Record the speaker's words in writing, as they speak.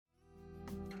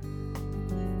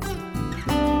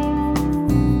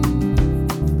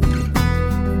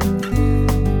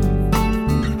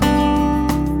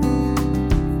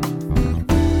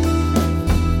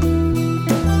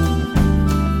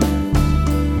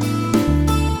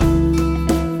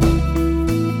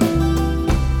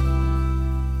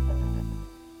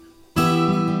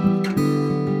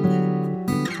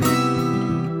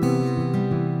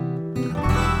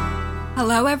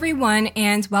Hello, everyone,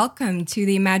 and welcome to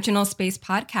the Imaginal Space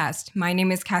Podcast. My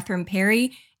name is Catherine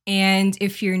Perry, and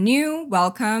if you're new,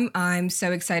 welcome. I'm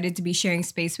so excited to be sharing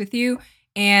space with you.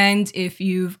 And if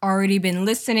you've already been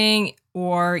listening,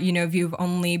 or, if you've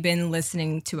only been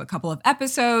listening to a couple of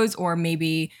episodes, or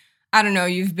maybe,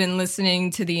 you've been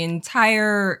listening to the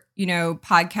entire,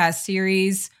 podcast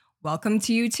series, welcome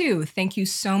to you too. Thank you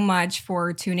so much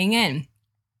for tuning in.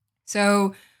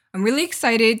 So I'm really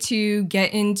excited to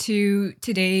get into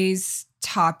today's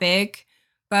topic.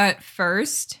 But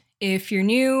first, if you're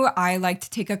new, I like to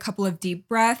take a couple of deep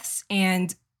breaths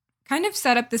and kind of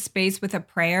set up the space with a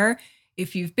prayer.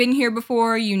 If you've been here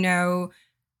before, you know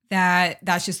that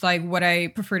that's just like what I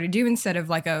prefer to do instead of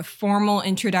like a formal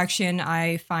introduction.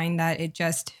 I find that it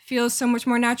just feels so much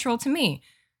more natural to me.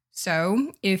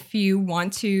 So if you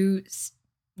want to,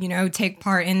 take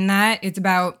part in that, it's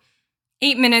about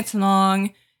 8 minutes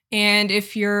long. And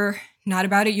if you're not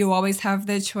about it, you'll always have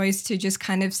the choice to just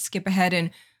kind of skip ahead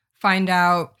and find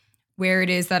out where it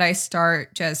is that I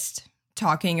start just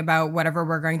talking about whatever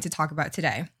we're going to talk about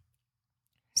today.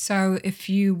 So if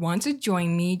you want to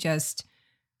join me, just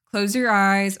close your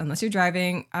eyes, unless you're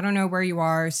driving. I don't know where you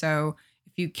are. So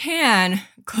if you can,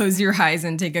 close your eyes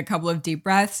and take a couple of deep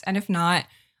breaths. And if not,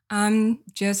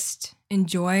 just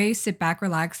enjoy, sit back,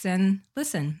 relax, and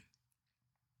listen.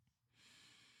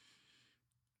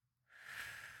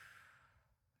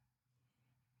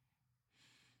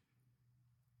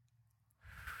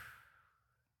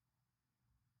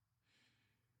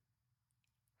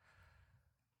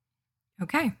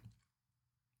 Okay.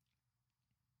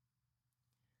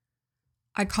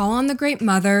 I call on the Great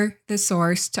Mother, the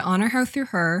Source, to honor how through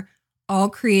her, all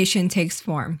creation takes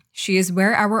form. She is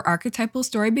where our archetypal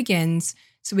story begins,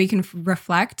 so we can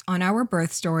reflect on our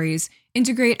birth stories,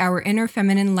 integrate our inner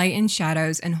feminine light and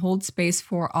shadows, and hold space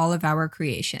for all of our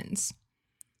creations.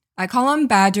 I call on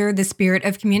Badger, the spirit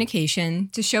of communication,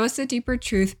 to show us the deeper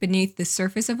truth beneath the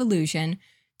surface of illusion,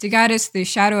 to guide us through the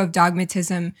shadow of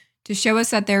dogmatism, to show us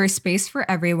that there is space for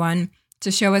everyone, to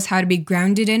show us how to be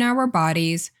grounded in our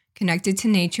bodies, connected to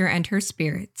nature and her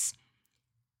spirits,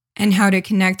 and how to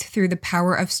connect through the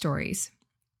power of stories.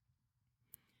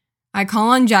 I call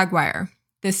on Jaguar,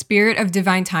 the spirit of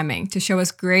divine timing, to show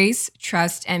us grace,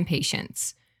 trust, and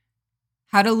patience,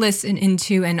 how to listen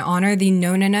into and honor the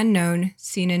known and unknown,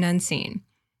 seen and unseen,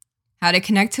 how to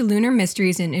connect to lunar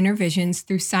mysteries and inner visions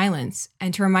through silence,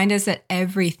 and to remind us that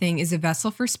everything is a vessel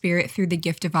for spirit through the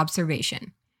gift of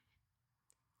observation.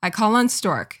 I call on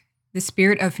Stork, the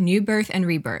spirit of new birth and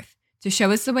rebirth, to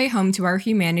show us the way home to our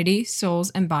humanity,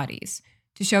 souls, and bodies,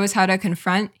 to show us how to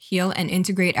confront, heal, and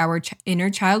integrate our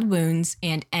inner child wounds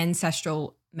and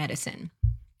ancestral medicine,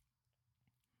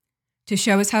 to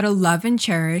show us how to love and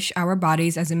cherish our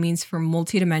bodies as a means for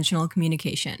multidimensional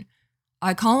communication.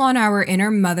 I call on our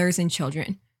inner mothers and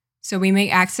children, so we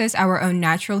may access our own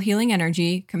natural healing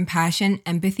energy, compassion,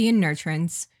 empathy, and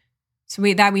nurturance, so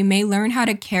that we may learn how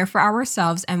to care for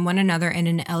ourselves and one another in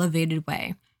an elevated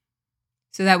way,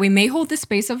 so that we may hold the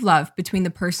space of love between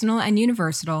the personal and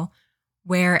universal,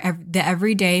 where the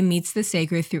everyday meets the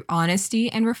sacred through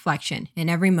honesty and reflection in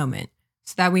every moment,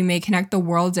 so that we may connect the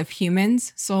worlds of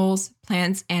humans, souls,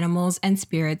 plants, animals, and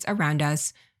spirits around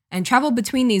us, and travel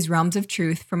between these realms of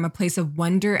truth from a place of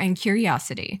wonder and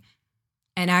curiosity,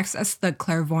 and access the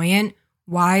clairvoyant,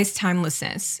 wise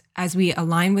timelessness as we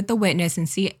align with the witness and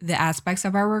see the aspects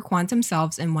of our quantum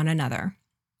selves in one another.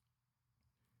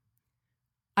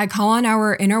 I call on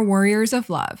our inner warriors of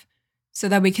love, so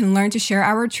that we can learn to share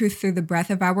our truth through the breath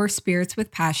of our spirits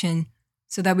with passion,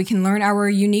 so that we can learn our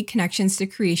unique connections to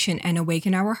creation and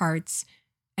awaken our hearts,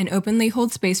 and openly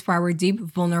hold space for our deep,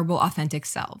 vulnerable, authentic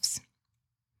selves.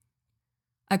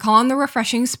 I call on the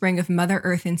refreshing spring of Mother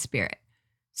Earth and Spirit,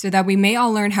 so that we may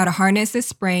all learn how to harness this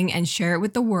spring and share it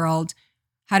with the world,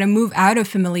 how to move out of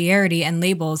familiarity and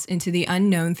labels into the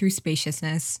unknown through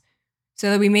spaciousness, so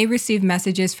that we may receive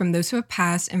messages from those who have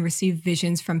passed and receive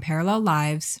visions from parallel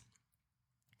lives,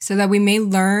 so that we may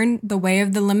learn the way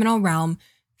of the liminal realm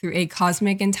through a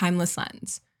cosmic and timeless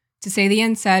lens, to say the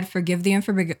unsaid, forgive the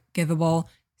unforgivable,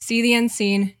 see the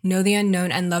unseen, know the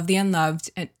unknown, and love the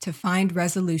unloved, and to find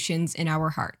resolutions in our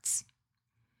hearts.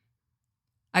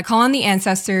 I call on the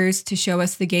ancestors to show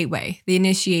us the gateway, the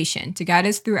initiation, to guide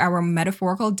us through our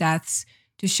metaphorical deaths,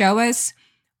 to show us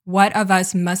what of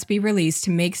us must be released to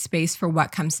make space for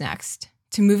what comes next,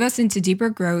 to move us into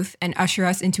deeper growth and usher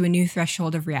us into a new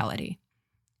threshold of reality.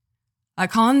 I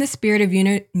call on the spirit of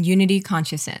unity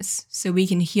consciousness, so we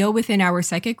can heal within our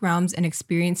psychic realms and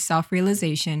experience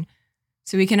self-realization,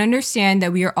 so we can understand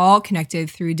that we are all connected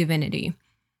through divinity,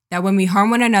 that when we harm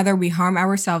one another, we harm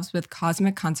ourselves with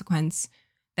cosmic consequence,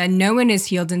 that no one is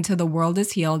healed until the world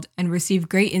is healed, and receive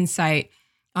great insight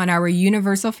on our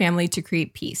universal family to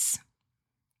create peace.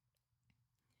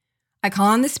 I call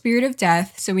on the spirit of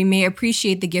death so we may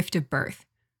appreciate the gift of birth,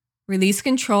 release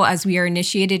control as we are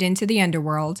initiated into the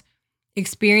underworld,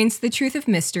 experience the truth of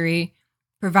mystery,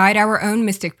 provide our own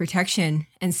mystic protection,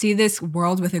 and see this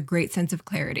world with a great sense of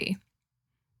clarity.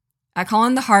 I call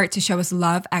on the heart to show us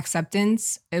love,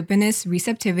 acceptance, openness,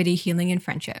 receptivity, healing, and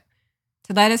friendship,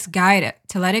 to let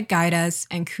it guide us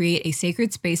and create a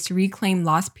sacred space to reclaim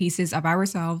lost pieces of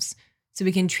ourselves so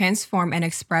we can transform and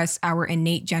express our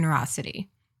innate generosity.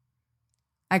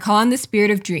 I call on the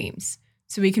spirit of dreams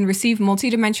so we can receive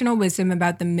multidimensional wisdom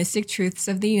about the mystic truths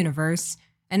of the universe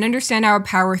and understand our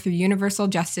power through universal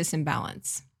justice and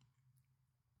balance.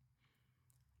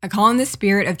 I call on the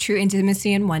spirit of true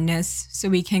intimacy and oneness so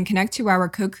we can connect to our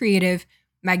co-creative,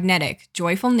 magnetic,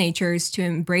 joyful natures to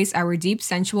embrace our deep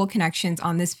sensual connections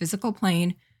on this physical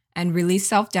plane and release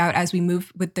self-doubt as we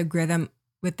move with the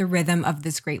rhythm of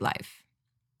this great life.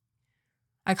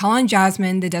 I call on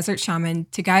Jasmine, the desert shaman,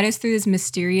 to guide us through this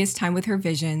mysterious time with her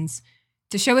visions,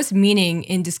 to show us meaning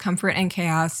in discomfort and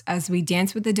chaos as we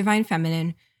dance with the divine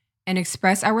feminine and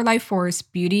express our life force,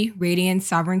 beauty, radiance,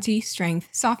 sovereignty, strength,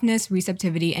 softness,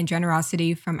 receptivity, and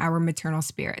generosity from our maternal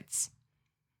spirits.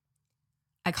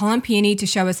 I call on Peony to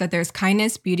show us that there's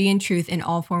kindness, beauty, and truth in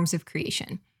all forms of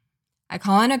creation. I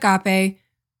call on Agape,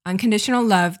 unconditional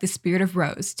love, the spirit of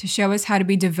Rose, to show us how to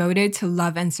be devoted to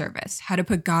love and service, how to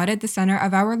put God at the center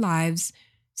of our lives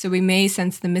so we may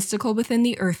sense the mystical within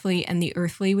the earthly and the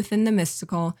earthly within the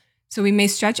mystical, so we may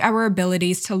stretch our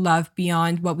abilities to love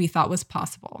beyond what we thought was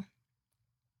possible.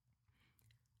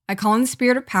 I call on the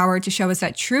spirit of power to show us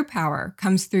that true power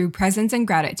comes through presence and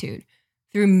gratitude,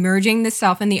 through merging the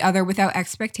self and the other without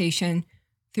expectation,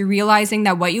 through realizing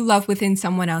that what you love within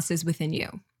someone else is within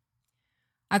you.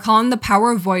 I call on the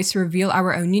power of voice to reveal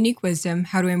our own unique wisdom,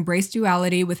 how to embrace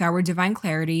duality with our divine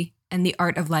clarity, and the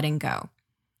art of letting go.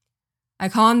 I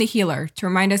call on the healer to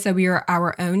remind us that we are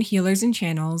our own healers and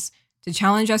channels, to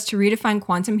challenge us to redefine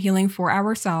quantum healing for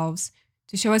ourselves,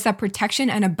 to show us that protection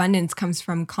and abundance comes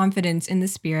from confidence in the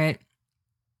spirit,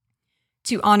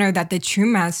 to honor that the true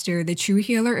master, the true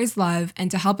healer is love,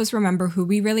 and to help us remember who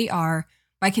we really are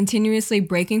by continuously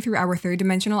breaking through our third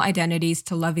dimensional identities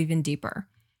to love even deeper.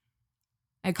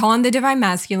 I call on the divine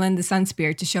masculine, the sun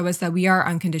spirit, to show us that we are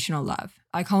unconditional love.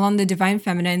 I call on the divine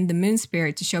feminine, the moon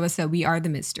spirit, to show us that we are the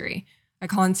mystery. I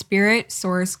call on spirit,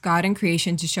 source, God, and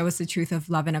creation to show us the truth of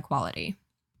love and equality.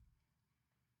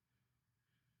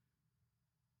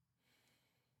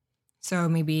 So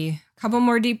maybe a couple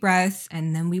more deep breaths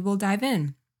and then we will dive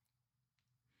in.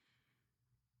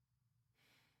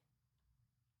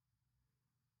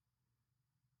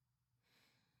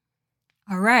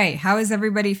 All right, how is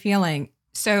everybody feeling?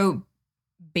 So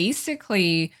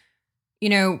basically,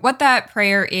 what that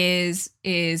prayer is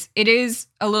it is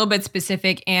a little bit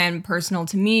specific and personal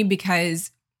to me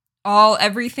because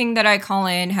everything that I call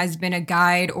in has been a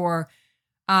guide or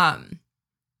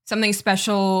something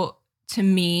special to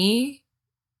me.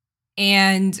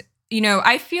 And,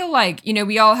 I feel like,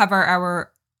 we all have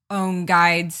our own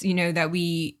guides, that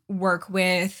we work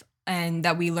with and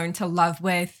that we learn to love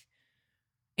with.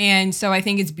 And so I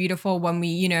think it's beautiful when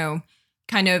we,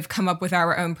 kind of come up with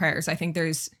our own prayers. I think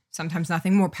there's sometimes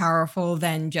nothing more powerful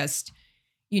than just,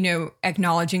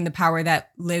 acknowledging the power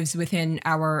that lives within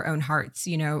our own hearts,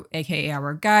 aka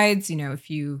our guides, if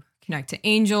you connect to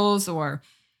angels or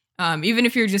even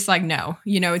if you're just like, no,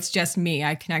 it's just me.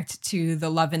 I connect to the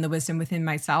love and the wisdom within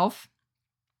myself.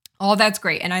 All that's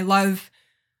great. And I love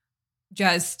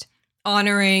just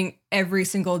honoring every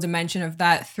single dimension of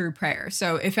that through prayer.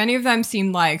 So if any of them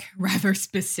seem like rather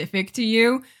specific to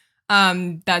you,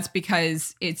 that's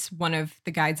because it's one of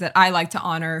the guides that I like to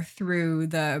honor through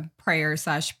the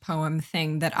prayer/poem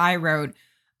thing that I wrote.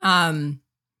 And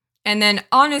then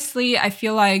honestly, I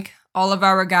feel like all of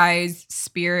our guides,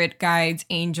 spirit guides,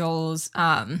 angels,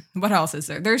 what else is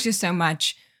there? There's just so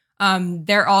much.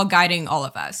 They're all guiding all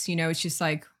of us. It's just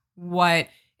like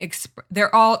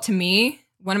they're all, to me,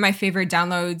 one of my favorite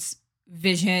downloads,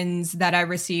 visions that I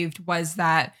received was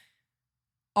that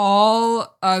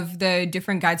all of the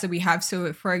different guides that we have.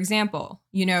 So for example,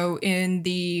 in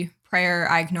the prayer,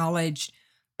 I acknowledged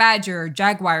badger,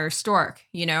 jaguar, stork,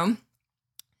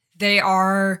 they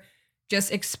are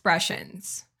just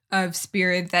expressions of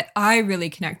spirit that I really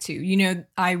connect to.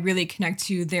 I really connect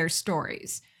to their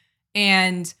stories.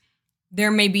 And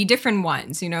there may be different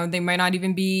ones, they might not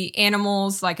even be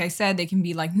animals. Like I said, they can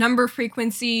be like number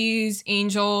frequencies,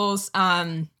 angels,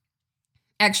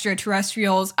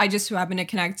 extraterrestrials. I just happen to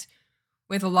connect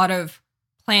with a lot of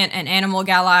plant and animal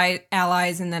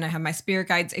allies, and then I have my spirit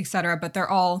guides, etc. But they're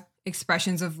all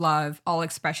expressions of love, all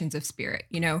expressions of spirit.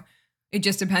 It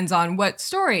just depends on what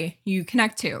story you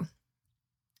connect to.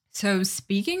 So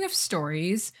speaking of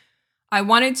stories, I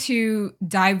wanted to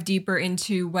dive deeper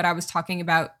into what I was talking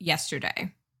about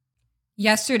yesterday.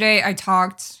 Yesterday, I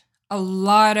talked a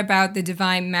lot about the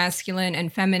divine masculine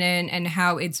and feminine and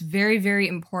how it's very, very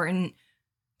important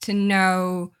to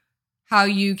know how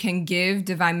you can give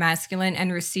divine masculine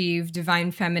and receive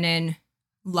divine feminine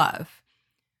love.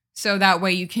 So that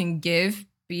way you can give,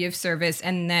 be of service,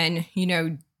 and then,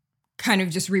 kind of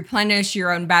just replenish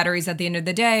your own batteries at the end of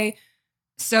the day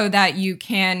so that you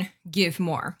can give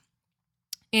more.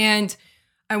 And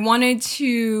I wanted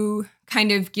to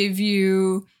kind of give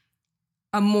you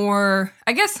a more,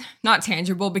 I guess, not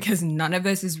tangible, because none of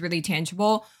this is really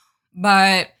tangible,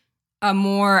 but a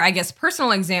more, I guess,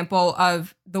 personal example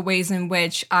of the ways in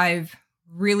which I've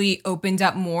really opened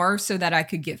up more so that I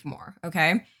could give more.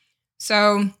 Okay.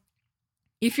 So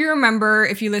if you remember,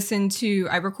 if you listened to,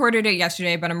 I recorded it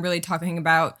yesterday, but I'm really talking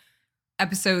about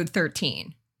episode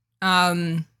 13,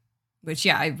 which,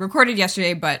 yeah, I recorded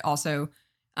yesterday, but also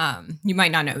you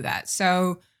might not know that.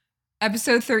 So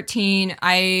episode 13,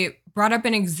 I brought up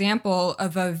an example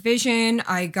of a vision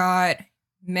I got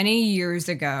many years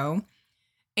ago,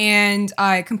 and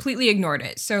I completely ignored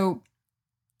it. So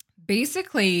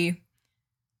basically,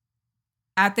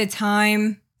 at the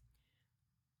time,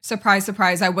 surprise,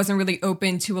 surprise, I wasn't really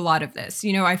open to a lot of this.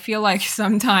 I feel like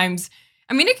sometimes,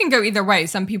 it can go either way.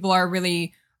 Some people are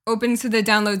really open to the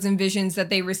downloads and visions that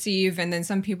they receive, and then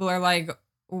some people are like,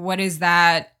 what is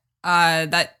that?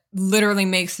 That literally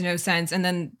makes no sense. And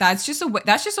then that's just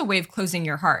a way of closing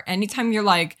your heart. Anytime you're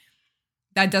like,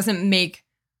 that doesn't make,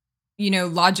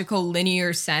 logical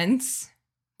linear sense,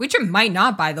 which it might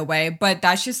not, by the way, but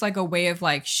that's just like a way of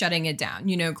like shutting it down,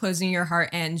 closing your heart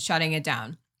and shutting it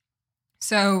down.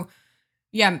 So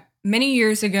yeah, many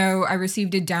years ago, I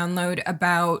received a download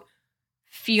about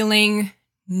feeling,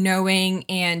 knowing,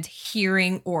 and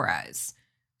hearing auras.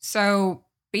 So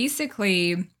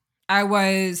basically, I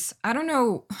don't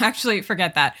know, actually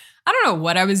forget that. I don't know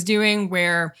what I was doing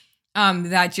where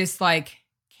that just like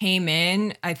came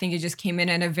in. I think it just came in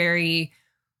at a very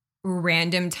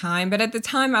random time. But at the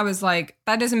time I was like,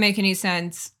 that doesn't make any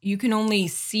sense. You can only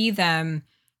see them,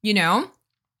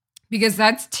 because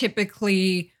that's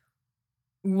typically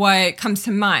what comes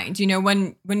to mind.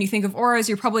 When you think of auras,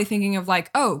 you're probably thinking of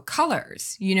like, oh,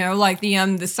 colors, like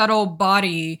the subtle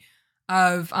body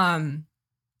of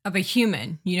a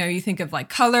human. You think of like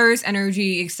colors,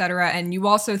 energy, etc. And you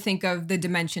also think of the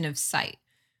dimension of sight.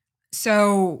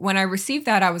 So when I received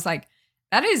that, I was like,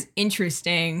 that is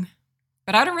interesting,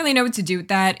 but I don't really know what to do with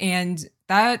that. And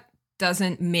that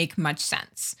doesn't make much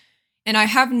sense. And I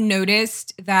have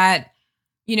noticed that,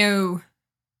 now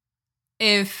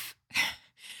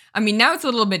it's a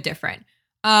little bit different.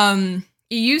 It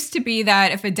used to be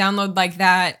that if a download like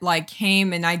that like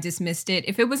came and I dismissed it,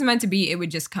 if it was meant to be, it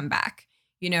would just come back.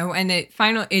 And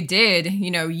it did,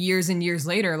 years and years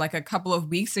later, like a couple of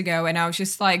weeks ago. And I was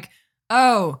just like,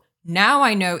 oh, now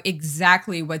I know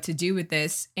exactly what to do with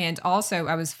this. And also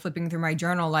I was flipping through my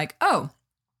journal like, oh,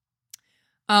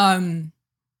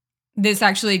 this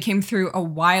actually came through a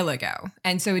while ago.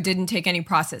 And so it didn't take any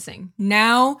processing.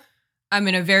 Now I'm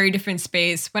in a very different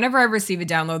space. Whenever I receive a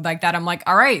download like that, I'm like,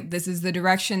 all right, this is the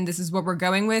direction. This is what we're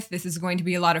going with. This is going to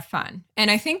be a lot of fun. And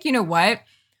I think, you know what?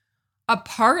 A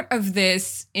part of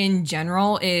this in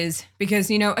general is because,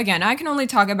 again, I can only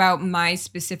talk about my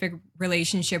specific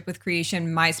relationship with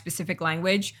creation, my specific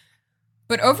language.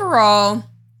 But overall,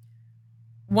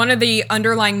 one of the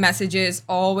underlying messages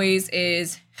always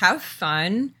is have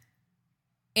fun.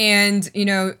 And,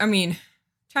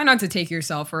 try not to take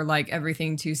yourself or like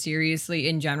everything too seriously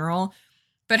in general.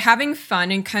 But having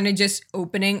fun and kind of just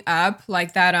opening up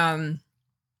like that,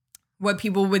 what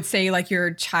people would say like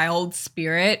your child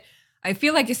spirit. I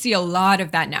feel like I see a lot of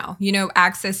that now,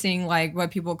 accessing like what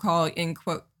people call in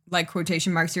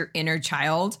quotation marks, your inner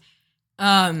child.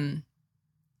 I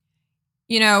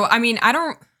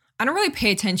don't really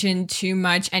pay attention too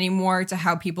much anymore to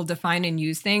how people define and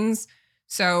use things.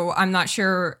 So I'm not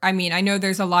sure. I know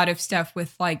there's a lot of stuff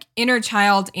with like inner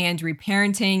child and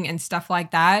reparenting and stuff like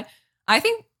that. I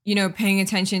think, paying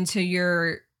attention to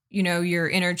your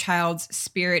inner child's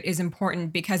spirit is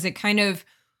important because it kind of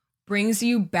brings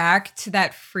you back to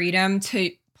that freedom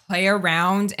to play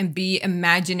around and be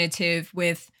imaginative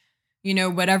with,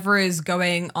 whatever is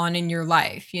going on in your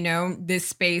life. This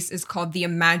space is called the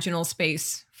imaginal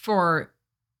space for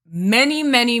many,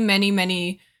 many, many,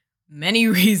 many, many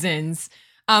reasons.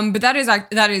 But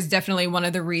that is definitely one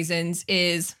of the reasons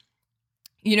is,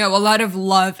 a lot of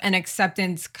love and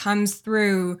acceptance comes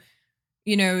through,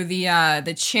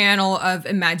 the channel of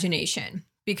imagination.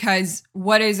 Because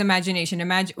what is imagination?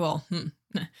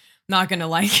 Not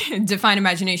gonna define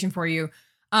imagination for you.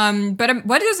 But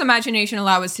what does imagination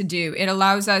allow us to do? It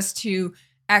allows us to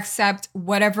accept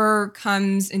whatever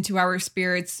comes into our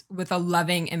spirits with a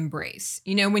loving embrace.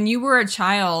 When you were a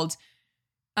child,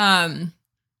 and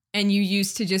you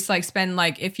used to just spend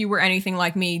if you were anything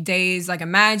like me, days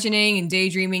imagining and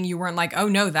daydreaming, you weren't oh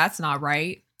no, that's not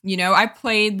right. I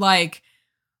played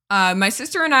my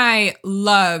sister and I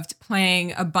loved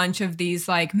playing a bunch of these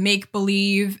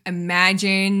make-believe,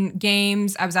 imagine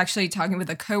games. I was actually talking with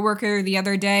a coworker the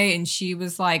other day, and she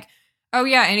was like, oh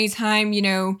yeah, anytime,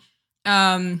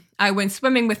 I went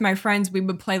swimming with my friends, we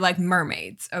would play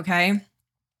mermaids, okay?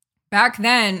 Back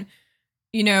then,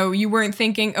 you weren't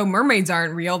thinking, oh, mermaids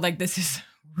aren't real. This is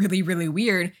really, really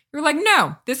weird. You're like,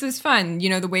 no, this is fun.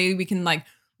 The way we can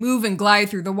move and glide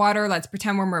through the water. Let's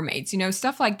pretend we're mermaids,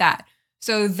 stuff like that.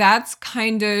 So that's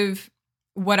kind of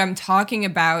what I'm talking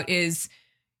about is,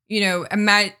 to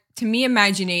me,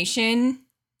 imagination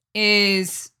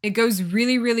it goes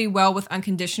really, really well with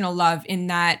unconditional love in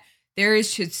that there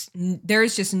is just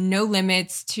no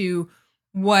limits to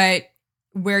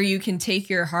where you can take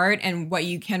your heart and what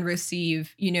you can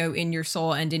receive, in your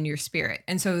soul and in your spirit.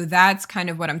 And so that's kind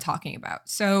of what I'm talking about.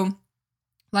 So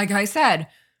like I said,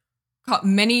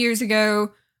 many years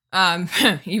ago,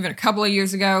 even a couple of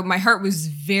years ago, my heart was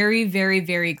very, very,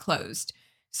 very closed.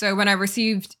 So when I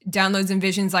received downloads and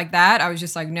visions like that, I was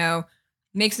just like, no,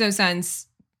 makes no sense.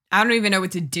 I don't even know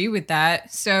what to do with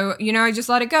that. So, I just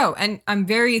let it go. And I'm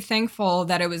very thankful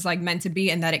that it was meant to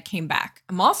be and that it came back.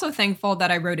 I'm also thankful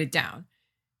that I wrote it down,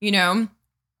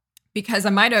 because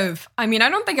I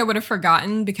don't think I would have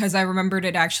forgotten because I remembered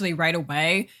it actually right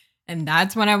away. And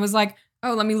that's when I was like,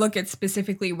 oh, let me look at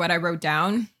specifically what I wrote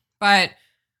down. But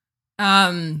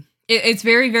it's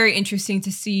very, very interesting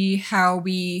to see how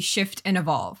we shift and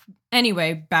evolve.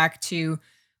 Anyway, back to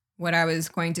what I was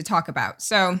going to talk about.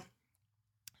 So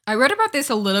I wrote about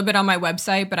this a little bit on my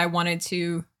website, but I wanted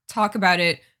to talk about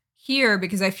it here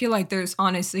because I feel like there's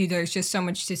just so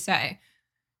much to say.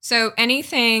 So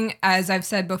anything, as I've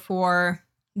said before,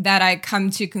 that I come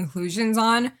to conclusions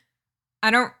on, I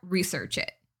don't research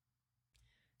it.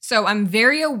 So I'm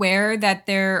very aware that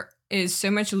there is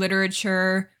so much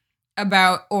literature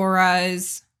about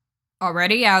auras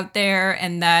already out there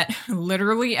and that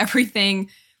literally everything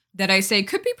that I say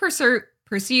could be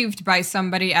perceived by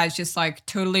somebody as just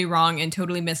totally wrong and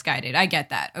totally misguided. I get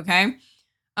that, okay?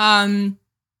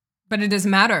 But it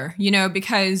doesn't matter,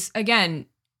 because again,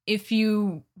 if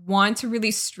you want to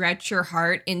really stretch your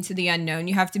heart into the unknown,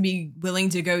 you have to be willing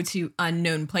to go to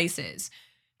unknown places.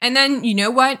 And then, you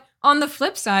know what? On the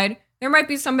flip side, there might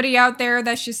be somebody out there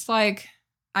that's just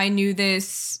I knew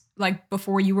this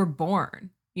before you were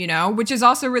born, which is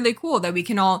also really cool that we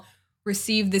can all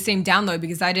receive the same download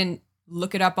because I didn't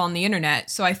look it up on the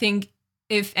internet. So I think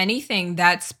if anything,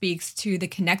 that speaks to the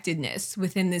connectedness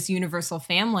within this universal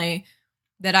family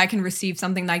that I can receive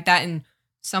something like that. And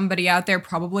somebody out there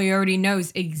probably already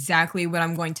knows exactly what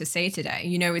I'm going to say today.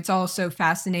 It's all so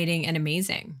fascinating and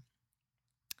amazing.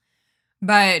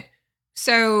 But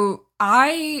so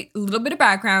a little bit of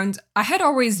background, I had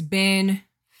always been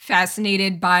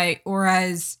fascinated by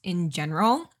auras in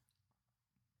general.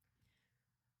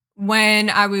 When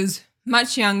I was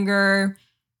much younger,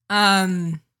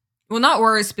 not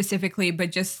auras specifically,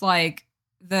 but just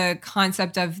the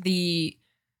concept of the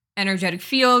energetic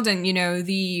field and,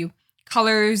 the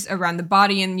colors around the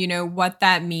body and, what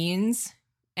that means.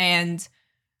 And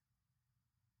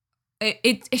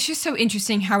it's just so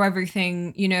interesting how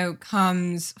everything,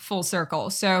 comes full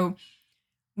circle. So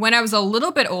when I was a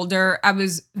little bit older, I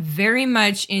was very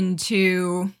much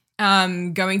into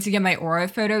going to get my aura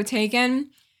photo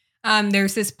taken.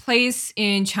 There's this place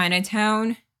in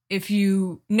Chinatown. If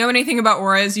you know anything about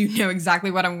auras, you know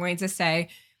exactly what I'm going to say.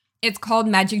 It's called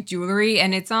Magic Jewelry,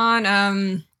 and it's on,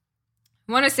 I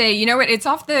want to say, it's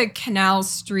off the Canal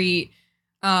Street,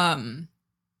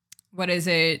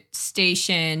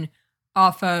 station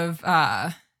off of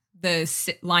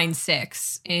the Line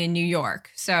 6 in New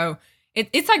York. So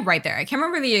it's right there. I can't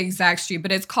remember the exact street,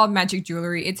 but it's called Magic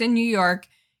Jewelry. It's in New York.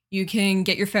 You can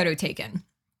get your photo taken.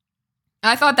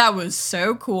 I thought that was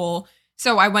so cool.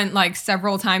 So I went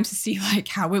several times to see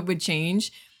how it would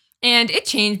change. And it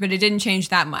changed, but it didn't change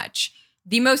that much.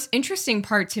 The most interesting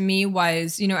part to me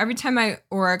was, every time my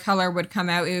aura color would come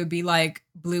out, it would be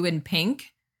blue and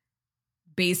pink.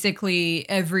 Basically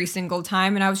every single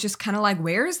time. And I was just kind of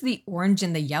where's the orange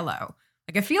and the yellow?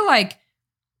 I feel like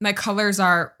my colors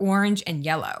are orange and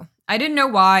yellow. I didn't know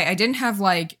why. I didn't have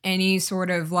like any sort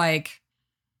of like,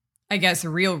 I guess,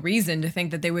 real reason to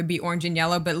think that they would be orange and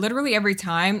yellow. But literally every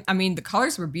time, I mean, the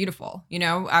colors were beautiful. You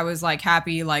know, I was like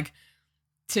happy, like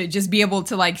to just be able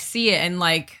to like see it and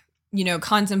like, you know,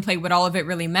 contemplate what all of it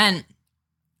really meant.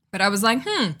 But I was like,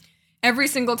 every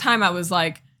single time I was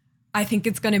like, I think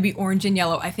it's going to be orange and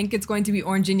yellow. I think it's going to be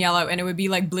orange and yellow. And it would be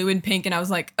like blue and pink. And I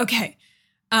was like, okay.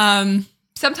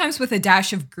 Sometimes with a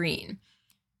dash of green.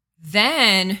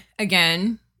 Then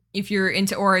again, if you're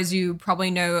into auras, you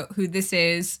probably know who this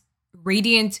is.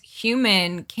 Radiant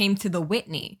Human came to the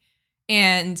Whitney.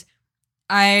 And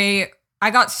I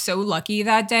got so lucky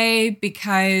that day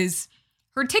because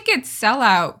her tickets sell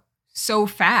out so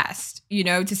fast, you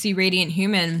know, to see Radiant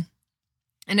Human.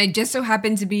 And I just so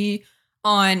happened to be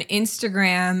on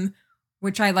Instagram,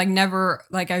 which I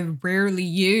I rarely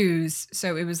use.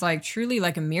 So it was like truly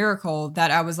like a miracle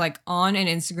that I was like on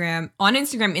Instagram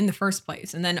in the first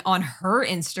place. And then on her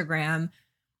Instagram,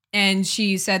 and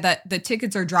she said that the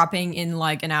tickets are dropping in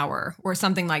like an hour or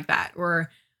something like that.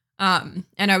 And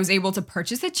I was able to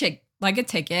purchase a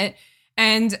ticket.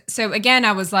 And so again,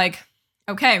 I was like,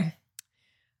 okay,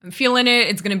 I'm feeling it.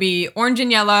 It's going to be orange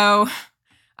and yellow.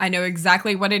 I know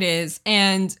exactly what it is.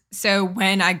 And so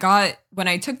when I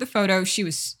took the photo, she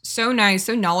was so nice,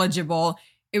 so knowledgeable.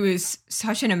 It was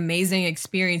such an amazing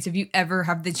experience. If you ever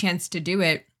have the chance to do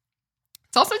it,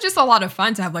 it's also just a lot of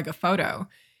fun to have like a photo,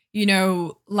 you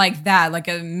know, like that, like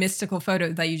a mystical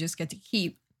photo that you just get to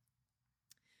keep.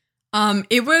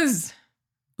 It was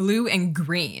blue and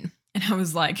green. And I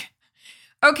was like,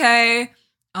 okay,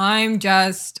 I'm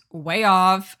just way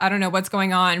off. I don't know what's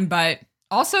going on, but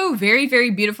also very, very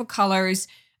beautiful colors.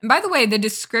 And by the way, the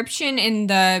description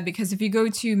because if you go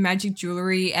to Magic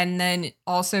Jewelry and then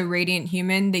also Radiant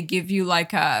Human, they give you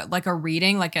like a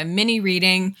reading, like a mini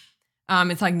reading.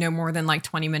 It's like no more than like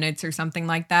 20 minutes or something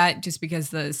like that, just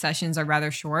because the sessions are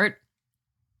rather short.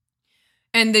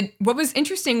 And what was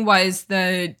interesting was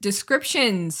the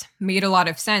descriptions made a lot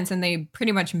of sense and they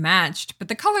pretty much matched, but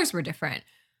the colors were different.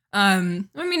 I mean,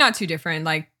 not too different,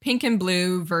 like pink and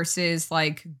blue versus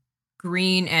like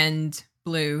green and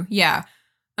blue. Yeah.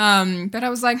 But I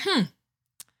was like,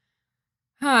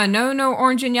 no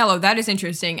orange and yellow. That is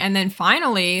interesting. And then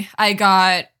finally I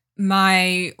got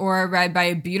my aura read by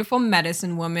a beautiful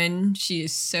medicine woman. She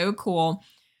is so cool.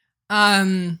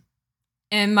 And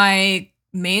my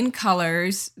main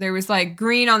colors, there was like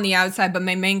green on the outside, but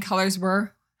my main colors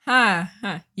were,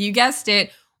 you guessed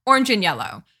it, orange and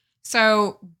yellow.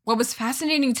 So what was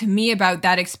fascinating to me about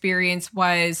that experience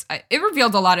was it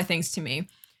revealed a lot of things to me.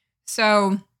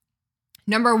 So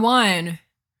number one,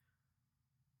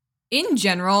 in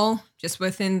general, just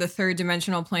within the third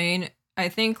dimensional plane, I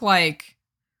think I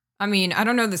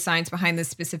don't know the science behind this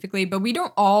specifically, but we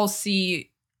don't all perceive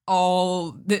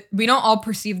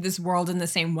this world in the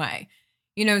same way.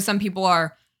 You know, some people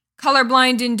are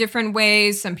colorblind in different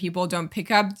ways. Some people don't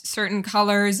pick up certain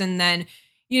colors. And then,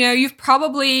 you know, you've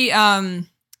probably,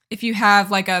 if you have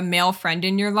like a male friend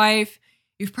in your life,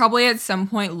 you've probably at some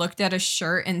point looked at a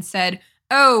shirt and said,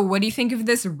 oh, what do you think of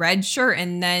this red shirt?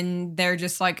 And then they're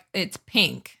just like, it's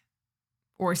pink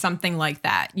or something like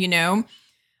that, you know?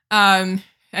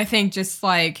 I think just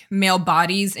like male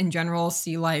bodies in general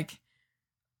see like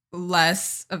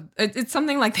less of, it's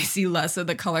something like they see less of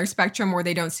the color spectrum, or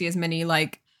they don't see as many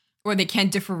or they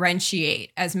can't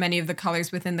differentiate as many of the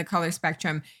colors within the color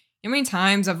spectrum. How many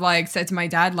times I've like said to my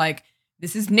dad, like,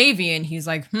 this is navy, and he's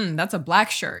like, that's a black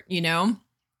shirt, you know?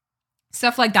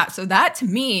 Stuff like that. So that to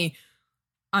me,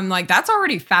 I'm like, that's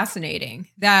already fascinating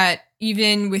that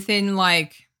even within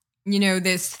like, you know,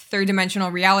 this third dimensional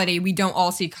reality, we don't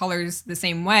all see colors the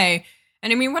same way.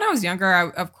 And I mean, when I was younger,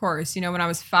 of course, you know, when I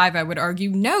was 5, I would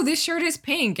argue, no, this shirt is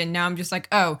pink. And now I'm just like,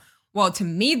 oh, well, to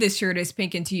me, this shirt is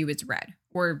pink, and to you, it's red,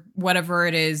 or whatever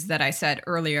it is that I said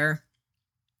earlier.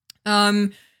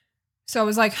 So I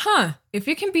was like, if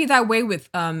it can be that way with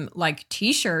like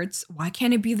t-shirts, why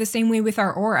can't it be the same way with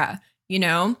our aura, you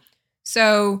know?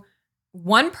 So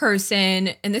one person,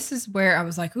 and this is where I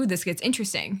was like, ooh, this gets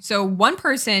interesting. So one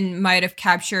person might have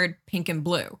captured pink and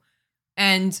blue.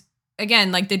 And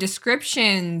again, like the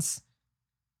descriptions,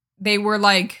 they were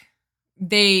like,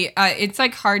 it's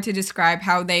like hard to describe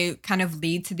how they kind of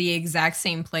lead to the exact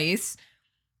same place.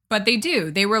 But they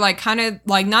do. They were like kind of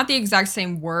like not the exact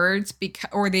same words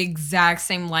or the exact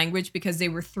same language, because they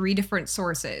were 3 different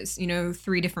sources, you know,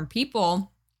 3 different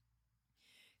people,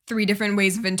 3 different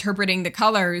ways of interpreting the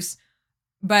colors.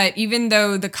 But even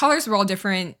though the colors were all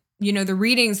different, you know, the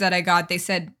readings that I got, they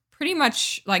said pretty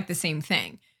much like the same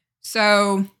thing.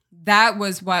 So that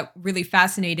was what really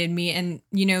fascinated me and,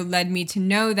 you know, led me to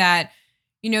know that,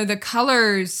 you know, the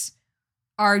colors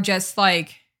are just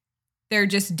like, they're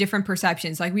just different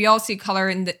perceptions. Like we all see color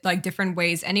in like different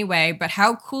ways anyway, but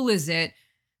how cool is it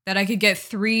that I could get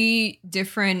 3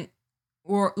 different,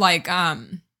 or like,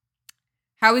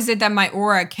 how is it that my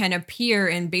aura can appear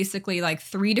in basically like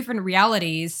 3 different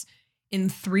realities in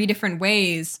 3 different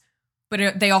ways,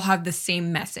 but they all have the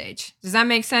same message? Does that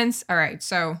make sense? All right.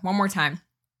 So one more time.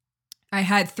 I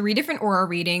had 3 different aura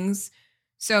readings.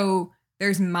 So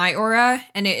there's my aura,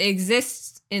 and it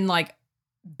exists in like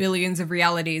billions of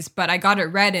realities, but I got it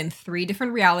read in 3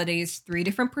 different realities, 3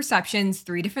 different perceptions,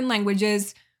 3 different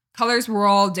languages. Colors were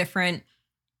all different.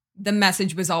 The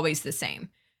message was always the same.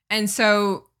 And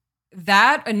so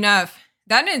that in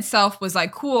itself was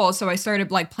like cool. So I started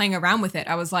like playing around with it.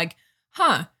 I was like,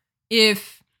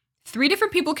 if 3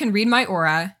 different people can read my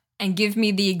aura and give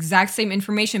me the exact same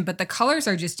information, but the colors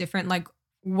are just different, like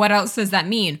what else does that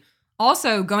mean?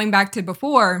 Also, going back to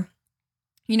before,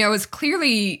 it's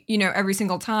clearly, every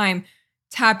single time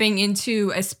tapping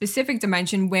into a specific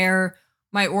dimension where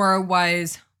my aura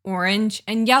was orange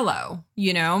and yellow,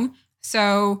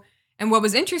 So, and what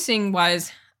was interesting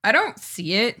was I don't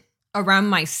see it around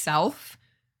myself.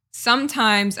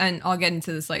 Sometimes, and I'll get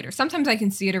into this later, sometimes I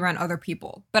can see it around other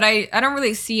people, but I don't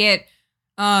really see it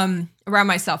around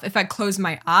myself. If I close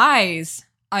my eyes,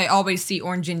 I always see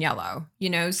orange and yellow,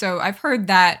 So I've heard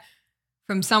that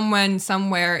from someone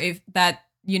somewhere, if that,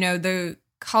 the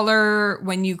color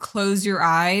when you close your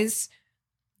eyes,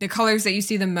 the colors that you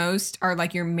see the most are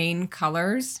like your main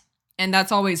colors. And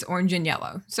that's always orange and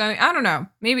yellow. So I don't know,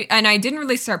 maybe, and I didn't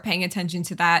really start paying attention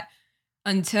to that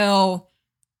until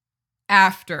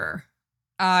after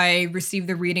I received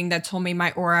the reading that told me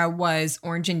my aura was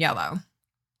orange and yellow.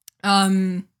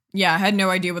 Yeah, I had no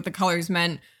idea what the colors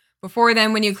meant before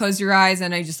then when you close your eyes,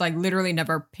 and I just like literally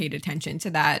never paid attention to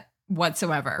that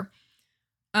whatsoever.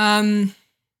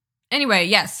 Anyway,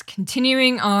 yes,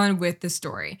 continuing on with the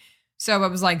story. So I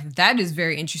was like, that is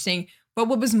very interesting. But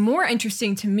what was more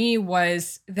interesting to me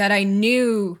was that I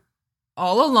knew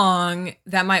all along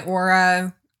that my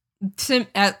aura,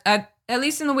 at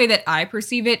least in the way that I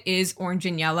perceive it, is orange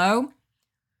and yellow.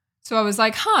 So I was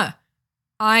like,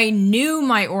 I knew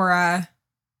my aura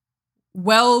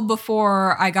well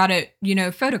before I got it,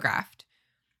 photographed.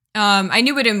 I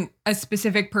knew it in a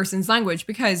specific person's language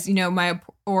because, my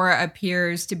aura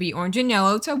appears to be orange and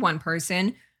yellow to one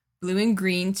person, blue and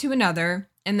green to another,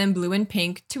 and then blue and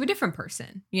pink to a different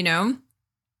person,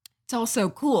 It's all so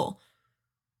cool.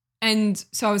 And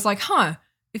so I was like,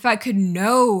 if I could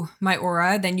know my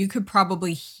aura, then you could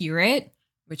probably hear it,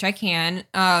 which I can.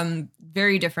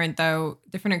 Very different though,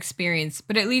 different experience,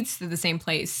 but it leads to the same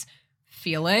place.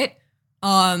 Feel it.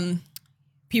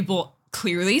 People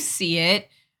clearly see it.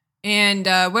 And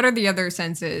what are the other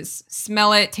senses?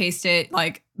 Smell it, taste it.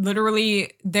 Like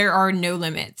literally, there are no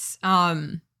limits.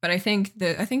 But I think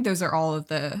those are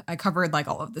I covered like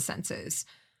all of the senses.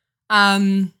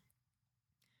 And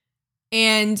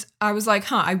I was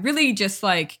like, I really just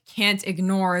like can't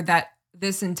ignore that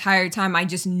this entire time I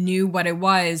just knew what it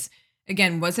was.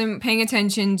 Again, wasn't paying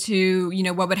attention to,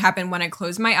 what would happen when I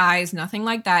closed my eyes, nothing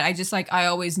like that. I just I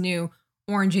always knew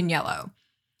orange and yellow.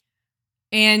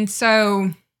 And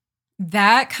so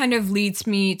that kind of leads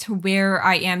me to where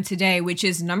I am today, which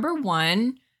is number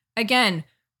 1, again,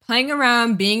 playing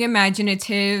around, being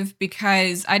imaginative,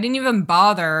 because I didn't even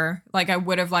bother like I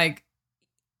would have like,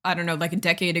 I don't know, like a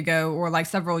decade ago or like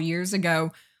several years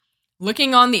ago,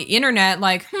 looking on the internet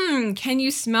like, can you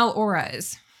smell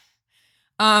auras?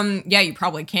 Yeah, you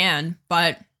probably can,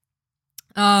 but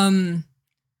I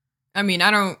mean,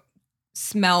 I don't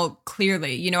smell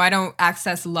clearly. I don't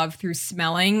access love through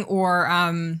smelling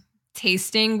or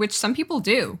tasting, which some people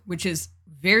do, which is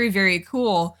very, very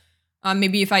cool.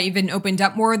 Maybe if I even opened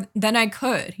up more than I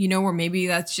could, or maybe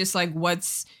that's just like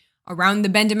what's around the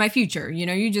bend in my future.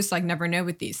 You just like never know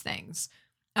with these things.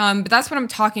 But that's what I'm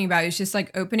talking about. It's just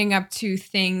like opening up to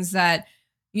things that,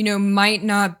 might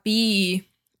not be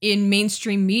in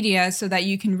mainstream media so that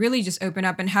you can really just open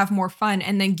up and have more fun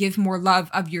and then give more love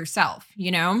of yourself,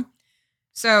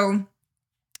 So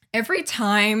every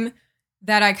time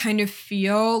that I kind of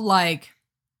feel like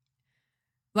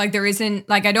there isn't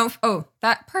like I don't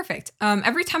that perfect.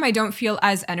 Every time I don't feel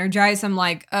as energized, I'm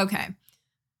like, okay,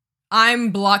 I'm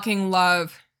blocking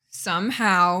love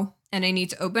somehow and I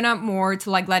need to open up more to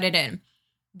like let it in.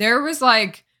 There was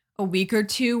like a week or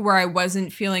 2 where I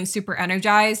wasn't feeling super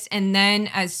energized, and then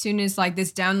as soon as like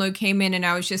this download came in and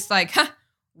I was just like,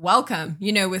 welcome,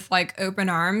 with like open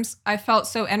arms, I felt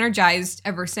so energized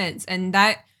ever since. And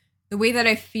that the way that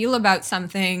I feel about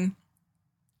something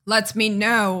lets me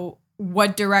know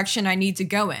what direction I need to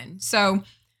go in. So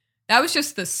that was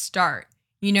just the start.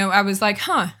 I was like,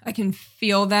 I can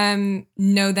feel them,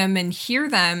 know them, and hear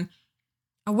them.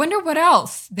 I wonder what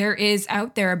else there is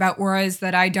out there about auras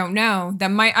that I don't know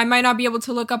that I might not be able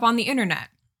to look up on the internet.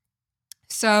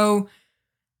 So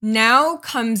now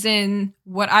comes in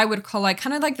what I would call like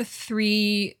kind of like the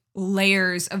 3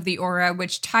 layers of the aura,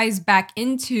 which ties back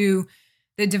into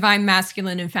the divine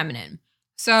masculine and feminine.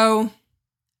 So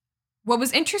what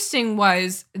was interesting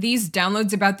was these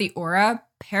downloads about the aura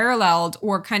paralleled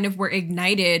or kind of were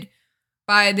ignited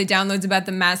by the downloads about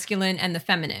the masculine and the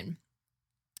feminine.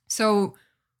 So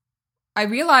I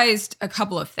realized a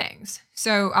couple of things.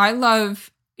 So I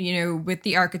love, with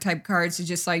the archetype cards to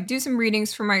just like do some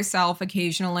readings for myself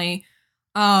occasionally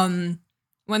when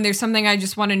there's something I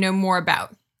just want to know more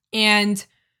about. And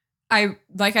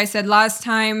like I said last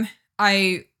time,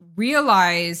 I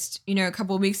realized, a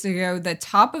couple of weeks ago, the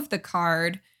top of the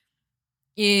card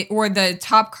the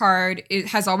top card, it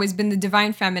has always been the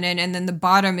divine feminine, and then the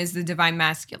bottom is the divine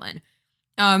masculine.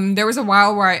 There was a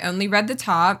while where I only read the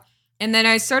top, and then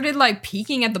I started like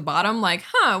peeking at the bottom, like,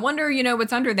 I wonder,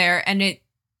 what's under there. And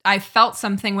I felt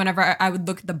something whenever I would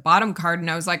look at the bottom card,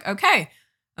 and I was like, okay,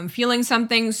 I'm feeling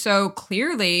something. So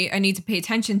clearly I need to pay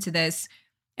attention to this.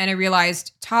 And I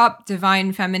realized top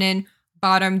divine feminine,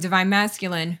 bottom divine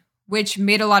masculine, which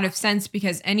made a lot of sense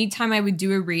because anytime I would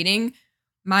do a reading,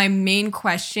 my main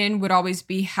question would always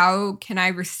be, how can I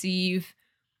receive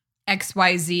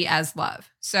XYZ as love?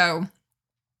 So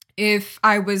if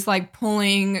I was like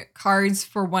pulling cards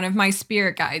for one of my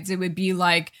spirit guides, it would be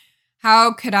like,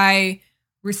 how could I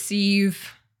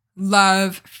receive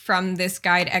love from this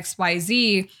guide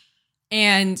XYZ?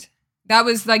 And that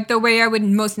was like the way I would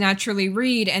most naturally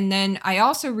read. And then I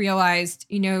also realized,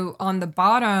 on the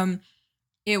bottom,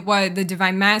 it was the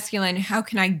divine masculine. How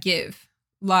can I give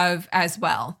love as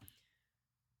well?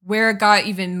 Where it got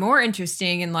even more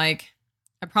interesting, and like,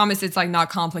 I promise it's like not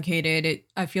complicated.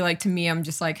 I feel like to me, I'm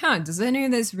just like, does any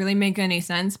of this really make any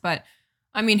sense? But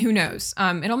I mean, who knows?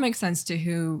 It'll make sense to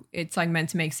who it's like meant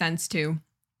to make sense to.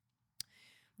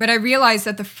 But I realized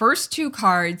that the first 2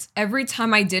 cards, every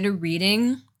time I did a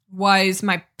reading, was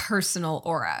my personal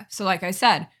aura. So like I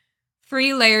said,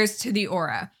 3 layers to the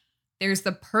aura. There's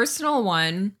the personal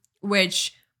one,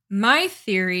 which my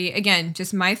theory, again,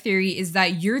 just my theory, is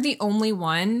that you're the only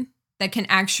one that can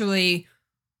actually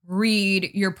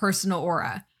read your personal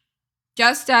aura.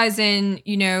 Just as in,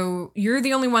 you're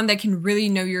the only one that can really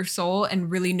know your soul and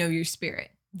really know your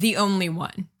spirit. The only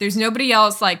one. There's nobody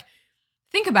else. Like,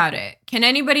 think about it. Can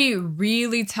anybody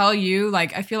really tell you?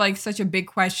 Like, I feel like such a big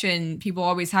question people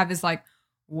always have is like,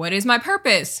 what is my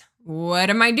purpose? What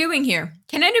am I doing here?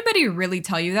 Can anybody really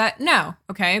tell you that? No.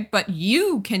 Okay. But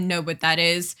you can know what that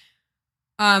is.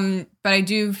 But I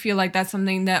do feel like that's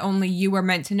something that only you are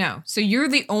meant to know. So you're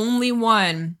the only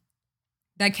one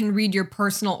that can read your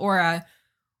personal aura,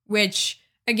 which,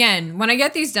 again, when I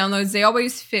get these downloads, they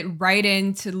always fit right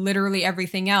into literally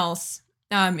everything else.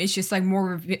 It's just like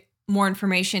more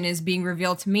information is being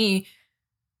revealed to me.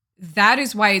 That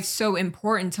is why it's so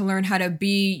important to learn how to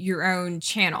be your own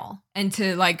channel and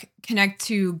to like connect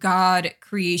to God,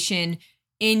 creation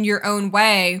in your own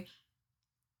way.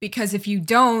 Because if you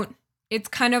don't, it's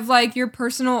kind of like your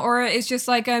personal aura is just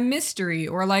like a mystery,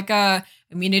 or like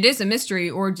it is a mystery,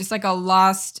 or just like a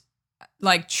lost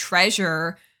like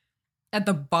treasure at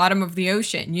the bottom of the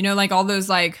ocean. Like all those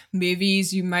like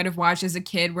movies you might have watched as a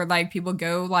kid where like people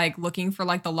go like looking for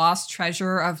like the lost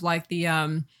treasure of like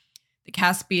the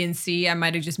Caspian Sea. I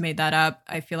might have just made that up.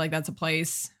 I feel like that's a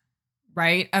place,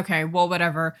 right? Okay, well,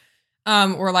 whatever.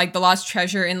 Or like the lost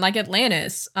treasure in like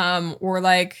Atlantis, or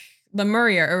like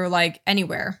Lemuria, or like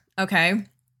anywhere. Okay.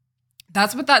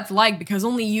 That's what that's like, because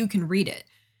only you can read it.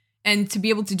 And to be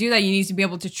able to do that, you need to be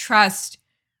able to trust,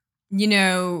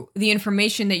 the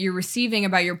information that you're receiving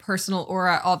about your personal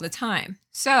aura all the time.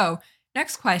 So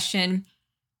next question,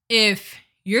 if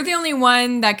you're the only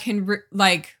one that can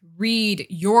read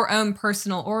your own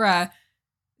personal aura,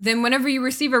 then whenever you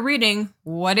receive a reading,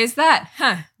 what is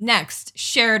that? Next,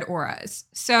 shared auras.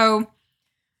 So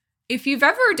if you've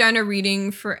ever done a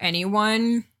reading for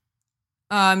anyone,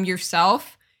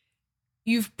 yourself,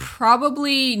 you've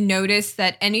probably noticed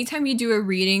that anytime you do a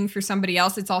reading for somebody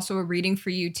else, it's also a reading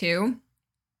for you too.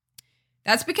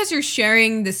 That's because you're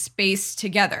sharing the space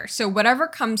together. So whatever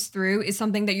comes through is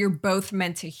something that you're both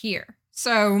meant to hear.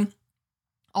 So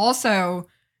also,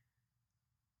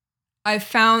 I've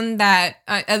found that,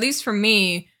 at least for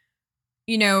me,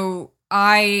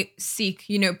 I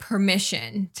seek,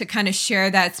 permission to kind of share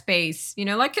that space,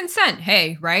 like consent.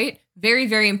 Hey, right? Very,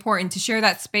 very important to share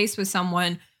that space with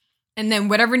someone. And then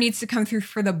whatever needs to come through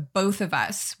for the both of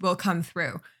us will come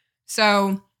through.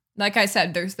 So like I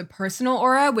said, there's the personal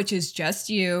aura, which is just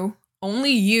you.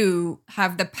 Only you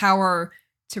have the power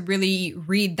to really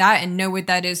read that and know what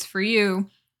that is for you.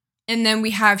 And then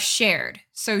we have shared.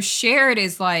 So shared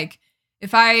is like,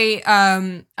 if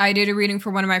I did a reading for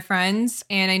one of my friends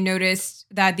and I noticed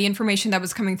that the information that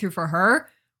was coming through for her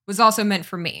was also meant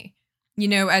for me,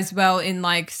 as well, in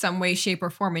like some way, shape, or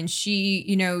form. And she,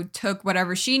 took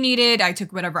whatever she needed. I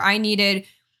took whatever I needed.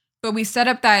 But we set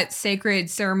up that sacred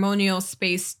ceremonial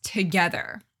space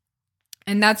together.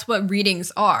 And that's what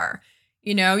readings are.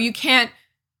 You can't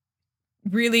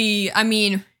really,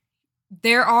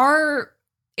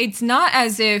 it's not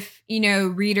as if,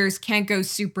 readers can't go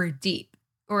super deep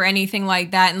or anything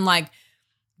like that and like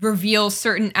reveal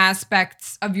certain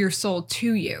aspects of your soul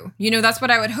to you. That's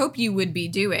what I would hope you would be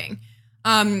doing.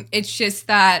 It's just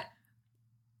that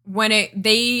when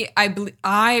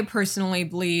I personally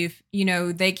believe,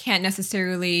 they can't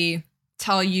necessarily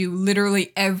tell you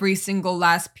literally every single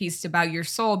last piece about your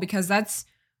soul, because that's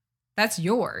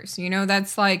yours.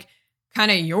 That's like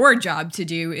kind of your job to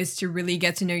do, is to really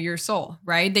get to know your soul,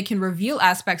 right? They can reveal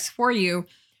aspects for you,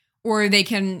 or they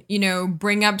can,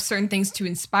 bring up certain things to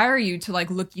inspire you to like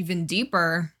look even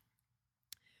deeper,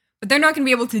 but they're not going to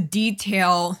be able to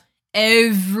detail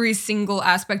every single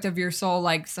aspect of your soul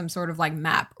like some sort of like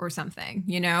map or something.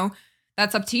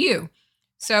 That's up to you.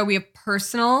 So we have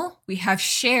personal, we have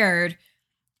shared,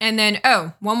 and then,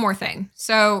 one more thing.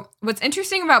 So what's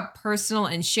interesting about personal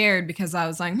and shared, because I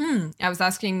was like, I was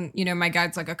asking, my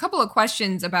guides like a couple of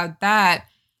questions about that,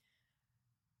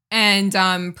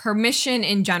 and permission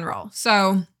in general.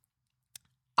 So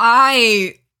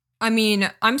I'm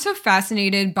so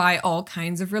fascinated by all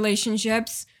kinds of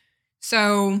relationships.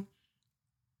 So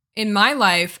in my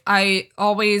life, I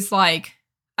always I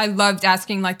loved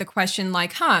asking like the question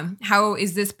like, how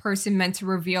is this person meant to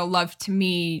reveal love to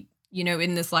me,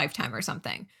 in this lifetime or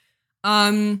something?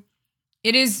 That's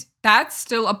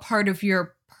still a part of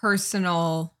your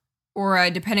personal aura,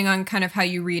 depending on kind of how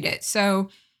you read it. So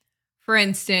for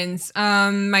instance,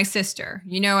 my sister,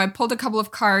 I pulled a couple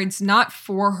of cards, not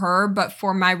for her, but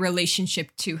for my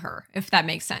relationship to her, if that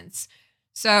makes sense.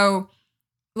 So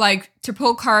like to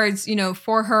pull cards,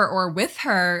 for her or with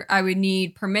her, I would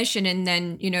need permission. And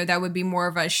then, that would be more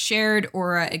of a shared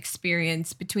aura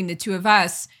experience between the two of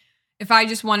us. If I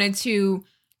just wanted to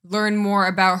learn more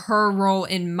about her role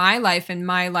in my life and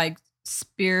my like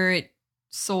spirit,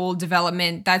 soul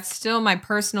development, that's still my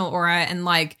personal aura, and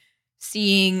like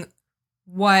seeing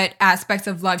what aspects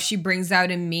of love she brings out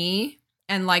in me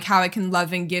and like how I can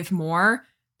love and give more.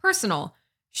 Personal.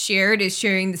 Shared is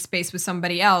sharing the space with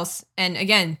somebody else. And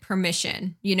again,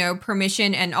 permission,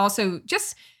 permission. And also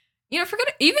just,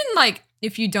 forget, even like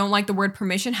if you don't like the word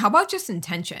permission, how about just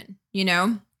intention,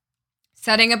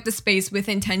 setting up the space with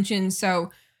intention. So,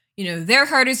 their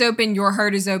heart is open, your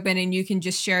heart is open, and you can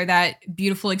just share that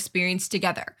beautiful experience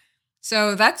together.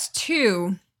 So that's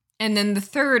two. And then the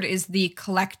third is the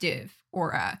collective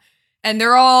aura. And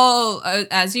they're all,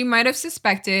 as you might have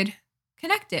suspected,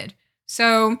 connected.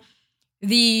 So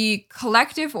the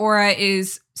collective aura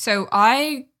is,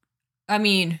 and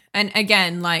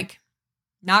again, like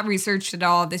not researched at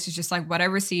all. This is just like what I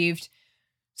received.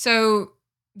 So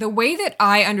the way that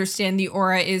I understand the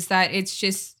aura is that it's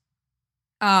just,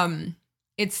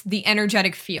 it's the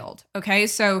energetic field. Okay.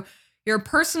 So your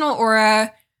personal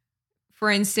aura, for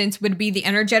instance, would be the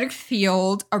energetic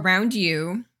field around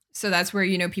you. So that's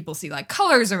where, people see like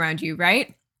colors around you,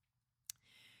 right?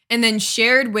 And then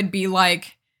shared would be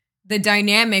like the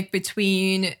dynamic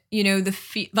between,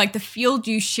 the field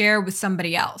you share with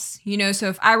somebody else, so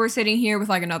if I were sitting here with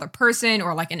like another person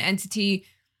or like an entity,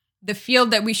 the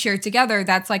field that we share together,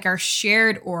 that's like our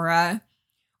shared aura.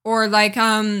 Or like,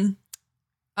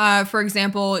 for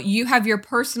example, you have your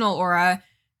personal aura,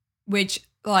 which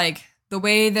like the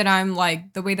way that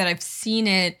I've seen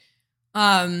it,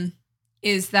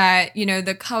 is that,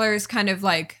 the colors kind of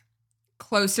like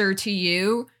closer to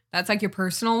you. That's like your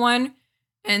personal one.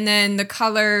 And then the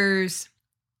colors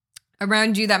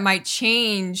around you that might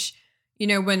change,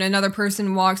 when another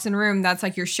person walks in a room, that's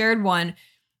like your shared one.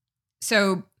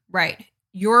 So, right.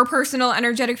 Your personal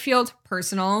energetic field,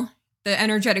 personal. The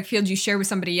energetic field you share with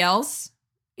somebody else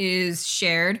is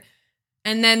shared.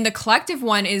 And then the collective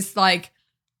one is like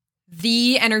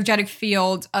the energetic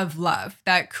field of love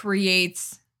that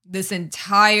creates this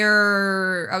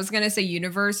entire, I was going to say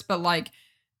universe, but like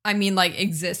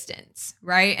existence,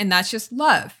 right? And that's just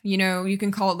love. You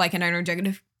can call it like an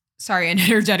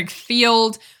energetic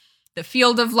field, the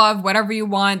field of love, whatever you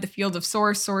want, the field of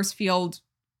source field.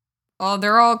 Oh,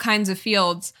 there are all kinds of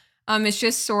fields. It's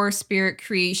just source, spirit,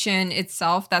 creation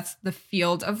itself. That's the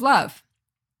field of love.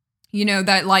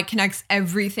 that like connects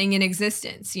everything in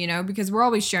existence, because we're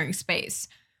always sharing space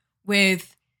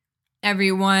with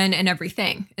everyone and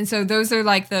everything. And so those are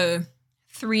like the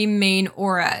three main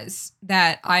auras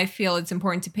that I feel it's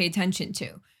important to pay attention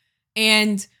to.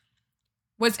 And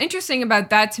what's interesting about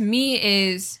that to me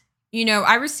is,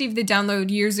 I received the download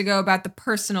years ago about the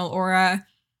personal aura,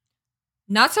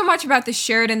 not so much about the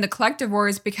shared and the collective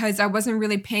auras, because I wasn't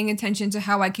really paying attention to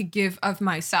how I could give of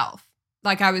myself.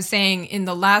 Like I was saying in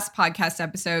the last podcast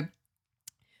episode,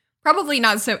 probably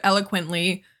not so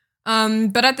eloquently,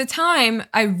 but at the time,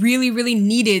 I really, really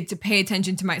needed to pay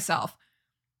attention to myself.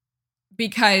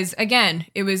 Because again,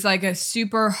 it was like a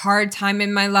super hard time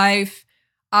in my life.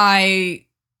 I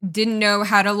didn't know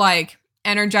how to like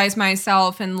energize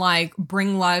myself and like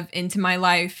bring love into my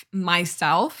life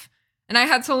myself. And I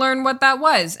had to learn what that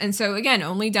was. And so again,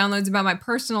 only downloads about my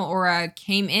personal aura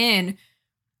came in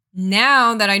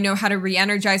now that I know how to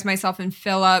re-energize myself and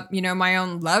fill up, my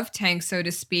own love tank, so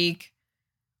to speak.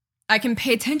 I can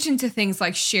pay attention to things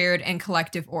like shared and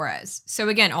collective auras. So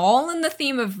again, all in the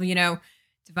theme of,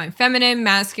 divine feminine,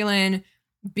 masculine,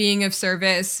 being of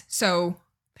service. So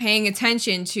paying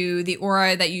attention to the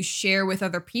aura that you share with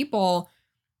other people,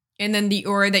 and then the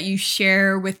aura that you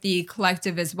share with the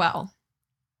collective as well.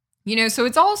 So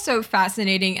it's all so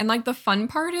fascinating. And like the fun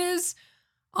part is,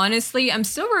 honestly, I'm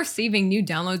still receiving new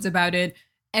downloads about it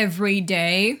every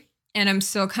day. And I'm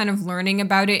still kind of learning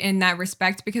about it in that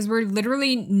respect, because we're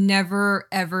literally never,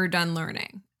 ever done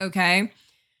learning. Okay.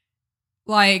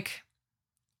 Like,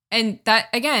 and that,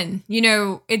 again,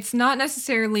 it's not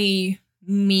necessarily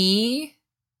me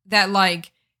that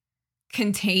like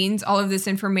contains all of this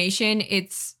information.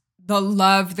 It's the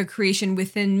love, the creation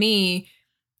within me.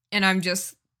 And I'm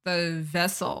just the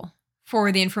vessel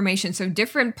for the information. So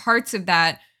different parts of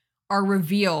that are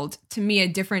revealed to me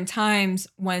at different times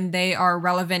when they are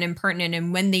relevant and pertinent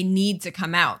and when they need to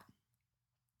come out.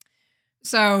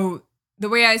 So the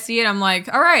way I see it, I'm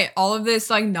like, all right, all of this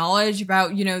like knowledge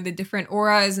about, the different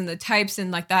auras and the types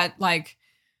and like that, like,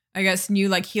 I guess new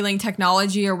like healing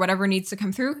technology or whatever needs to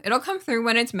come through. It'll come through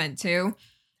when it's meant to.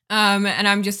 And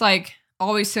I'm just like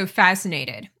always so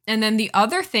fascinated. And then the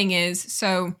other thing is,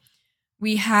 so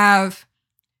we have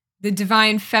the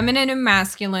divine feminine and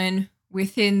masculine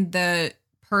within the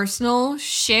personal,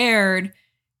 shared,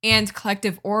 and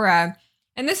collective aura.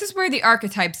 And this is where the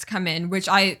archetypes come in, which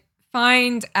I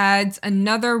find adds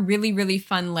another really, really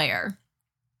fun layer.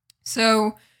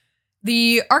 So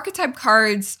the archetype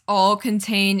cards all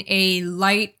contain a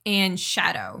light and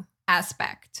shadow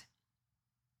aspect.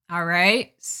 All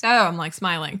right. So I'm like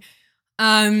smiling.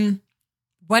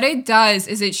 What it does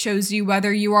is it shows you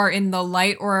whether you are in the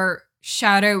light or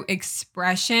shadow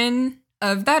expression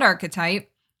of that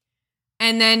archetype.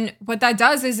 And then what that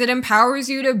does is it empowers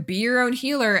you to be your own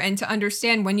healer and to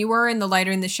understand when you are in the light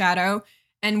or in the shadow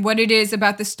and what it is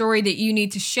about the story that you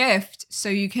need to shift so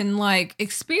you can like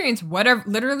experience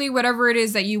literally whatever it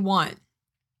is that you want.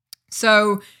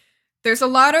 So there's a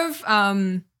lot of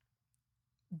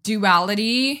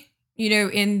duality,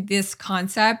 in this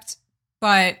concept,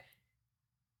 but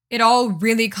it all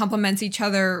really complements each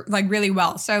other like really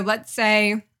well. So let's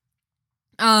say,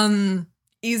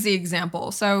 easy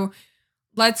example. So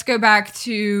let's go back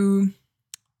to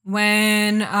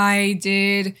when I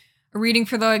did a reading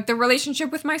for the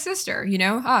relationship with my sister,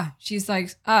 she's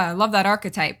like, I love that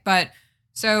archetype. But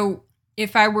so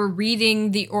if I were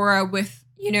reading the aura with,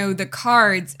 the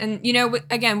cards and,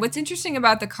 again, what's interesting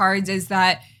about the cards is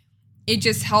that it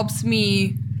just helps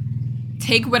me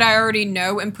take what I already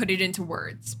know and put it into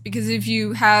words. Because if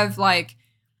you have like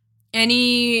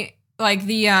any, like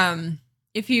the,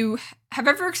 if you have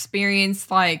ever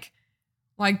experienced like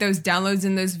those downloads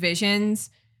and those visions,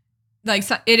 like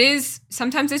so it is,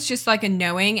 sometimes it's just like a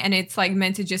knowing and it's like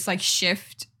meant to just like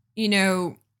shift,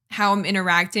 how I'm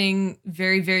interacting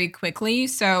very, very quickly.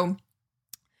 So,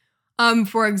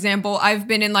 for example, I've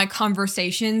been in like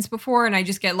conversations before and I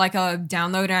just get like a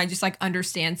download and I just like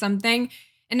understand something.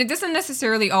 And it doesn't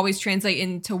necessarily always translate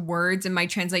into words. It might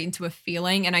translate into a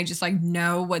feeling and I just like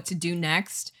know what to do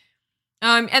next.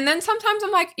 And then sometimes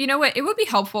I'm like, you know what? It would be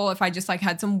helpful if I just like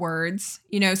had some words,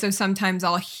 so sometimes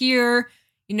I'll hear,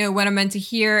 what I'm meant to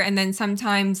hear. And then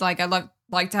sometimes like I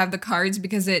like to have the cards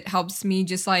because it helps me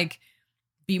just like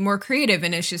be more creative.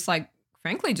 And it's just like,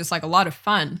 frankly, just like a lot of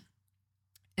fun.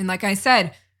 And like I said,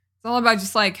 it's all about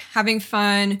just like having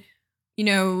fun,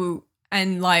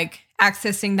 and like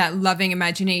accessing that loving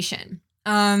imagination.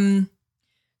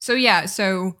 So yeah,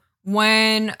 so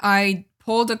when I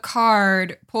pulled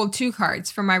two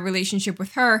cards from my relationship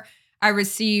with her, I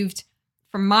received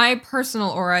from my personal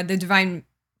aura, the divine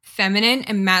feminine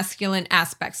and masculine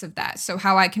aspects of that. So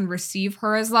how I can receive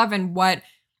her as love and what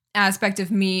aspect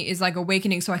of me is like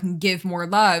awakening so I can give more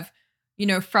love,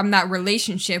 from that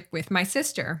relationship with my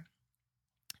sister.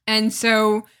 And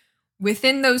so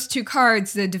within those two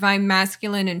cards, the divine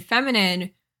masculine and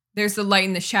feminine, there's the light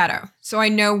and the shadow. So I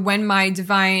know when my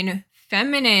divine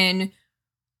feminine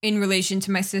in relation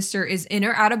to my sister is in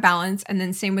or out of balance, and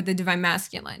then same with the divine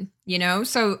masculine,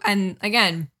 So, and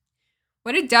again,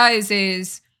 what it does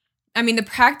is, the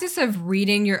practice of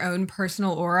reading your own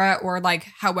personal aura, or like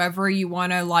however you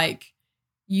want to like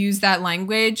use that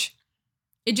language,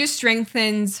 it just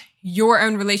strengthens your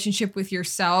own relationship with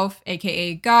yourself,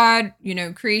 aka God,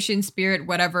 creation, spirit,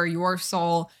 whatever, your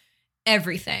soul,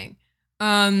 everything.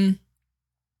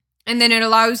 And then it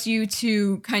allows you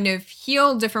to kind of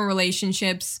heal different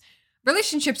relationships.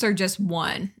 Relationships are just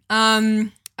one.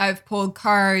 I've pulled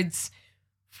cards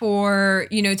for,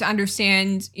 to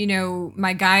understand,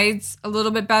 my guides a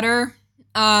little bit better.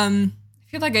 I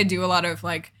feel like I do a lot of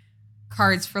like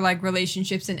cards for like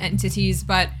relationships and entities,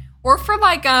 or for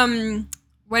like,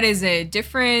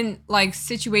 different like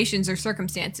situations or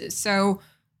circumstances. So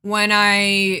when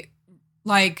I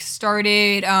like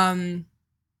started,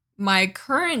 my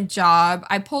current job,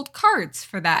 I pulled cards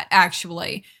for that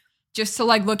actually, just to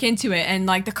like look into it. And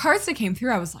like the cards that came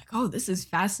through, I was like, oh, this is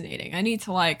fascinating. I need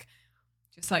to like,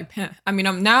 just like,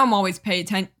 I'm always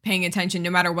paying attention no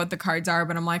matter what the cards are,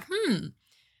 but I'm like,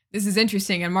 this is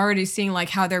interesting. I'm already seeing like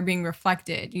how they're being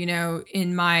reflected,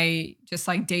 in my just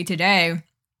like day to day.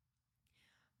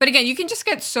 But again, you can just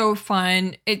get so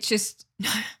fun. It's just,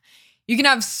 you can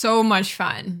have so much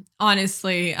fun,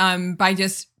 honestly, by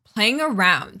just playing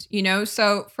around,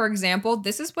 So for example,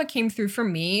 this is what came through for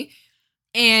me.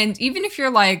 And even if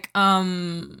you're like,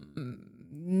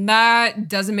 that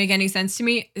doesn't make any sense to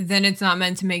me, then it's not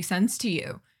meant to make sense to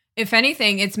you. If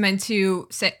anything, it's meant to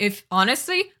say,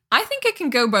 honestly, I think it can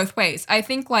go both ways. I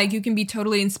think like you can be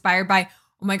totally inspired by,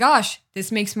 oh my gosh,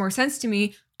 this makes more sense to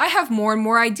me. I have more and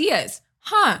more ideas.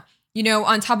 On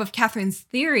top of Catherine's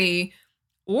theory.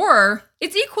 Or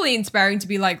it's equally inspiring to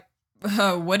be like,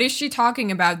 what is she talking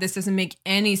about? This doesn't make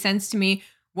any sense to me.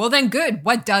 Well, then good.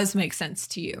 What does make sense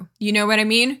to you? You know what I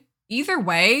mean? Either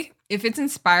way, if it's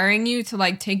inspiring you to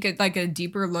like take a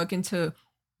deeper look into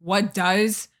what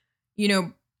does,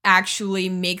 actually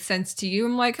make sense to you,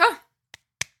 I'm like,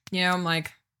 I'm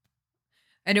like,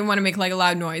 I didn't want to make like a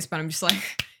loud noise, but I'm just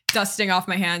like dusting off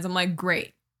my hands. I'm like,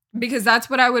 great. Because that's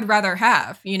what I would rather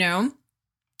have,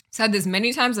 Said this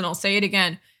many times and I'll say it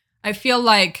again. I feel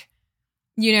like,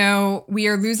 we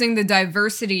are losing the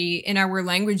diversity in our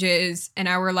languages and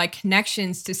our like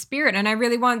connections to spirit. And I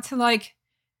really want to like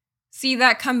see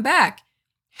that come back.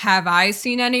 Have I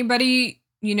seen anybody,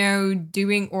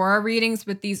 doing aura readings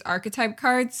with these archetype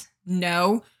cards?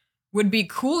 No. Would be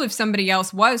cool if somebody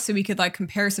else was, so we could like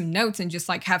compare some notes and just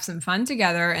like have some fun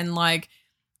together and like,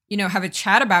 have a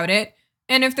chat about it.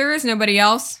 And if there is nobody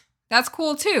else, that's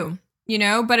cool too.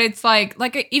 But it's like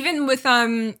even with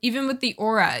the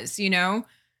auras,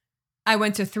 I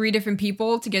went to 3 different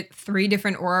people to get 3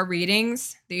 different aura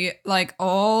readings. They like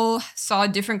all saw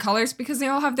different colors because they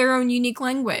all have their own unique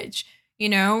language,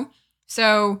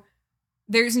 So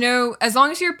there's as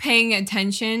long as you're paying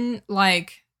attention,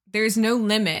 like there's no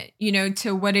limit,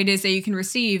 to what it is that you can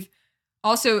receive.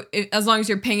 Also, as long as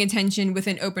you're paying attention with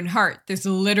an open heart, there's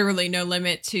literally no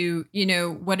limit to,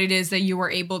 what it is that you are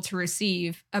able to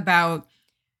receive about,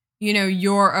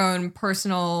 your own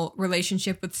personal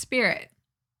relationship with spirit.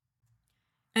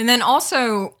 And then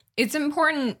also, it's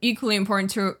equally important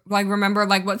to like remember,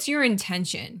 like, what's your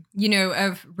intention,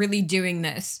 of really doing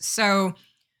this? So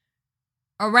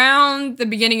around the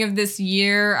beginning of this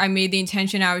year, I made the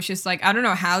intention. I was just like, I don't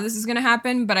know how this is going to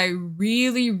happen, but I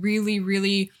really, really,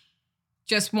 really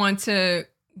just want to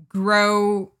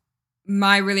grow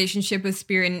my relationship with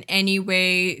spirit in any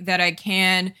way that I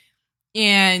can.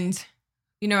 And,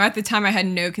 at the time I had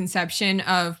no conception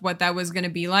of what that was going to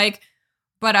be like,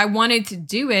 but I wanted to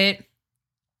do it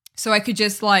so I could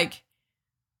just like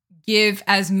give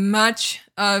as much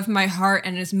of my heart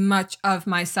and as much of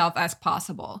myself as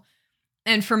possible.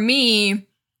 And for me,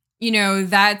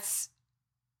 that's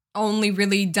only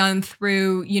really done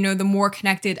through, the more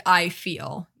connected I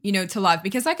feel, to love.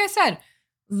 Because like I said,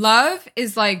 love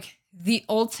is like the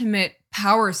ultimate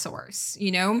power source,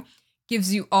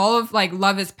 gives you all of like,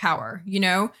 love is power,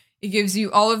 it gives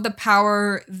you all of the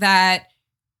power that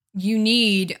you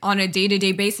need on a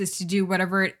day-to-day basis to do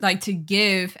whatever, like to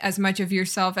give as much of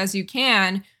yourself as you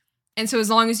can. And so as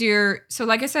long as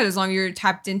like I said, as long as you're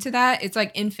tapped into that, it's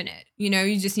like infinite, you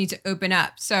just need to open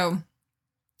up. So,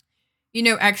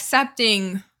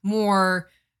 accepting more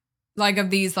like of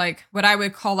these, like what I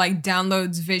would call like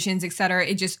downloads, visions, etc.,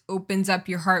 it just opens up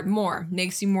your heart more,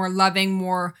 makes you more loving,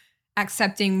 more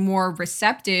accepting, more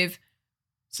receptive,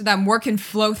 so that more can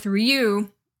flow through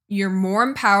you. You're more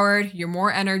empowered, you're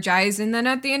more energized, and then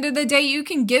at the end of the day, you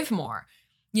can give more.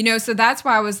 So that's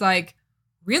why I was like,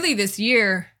 really this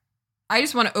year, I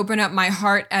just want to open up my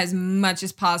heart as much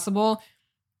as possible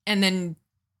and then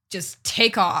just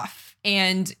take off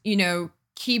and,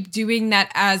 keep doing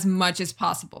that as much as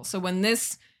possible. So when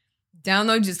this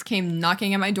download just came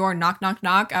knocking at my door, knock, knock,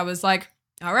 knock, I was like,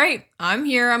 all right, I'm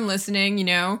here, I'm listening,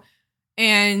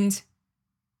 and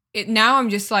now I'm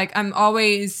just like, I'm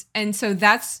always, and so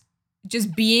that's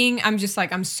just being, I'm just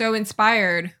like, I'm so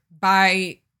inspired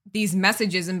by these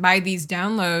messages and by these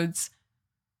downloads.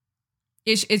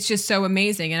 It's just so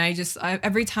amazing. And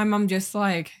every time I'm just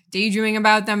like daydreaming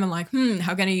about them and like,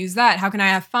 how can I use that? How can I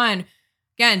have fun?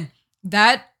 Again,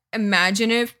 that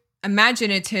imaginative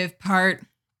part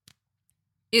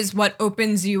is what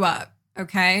opens you up.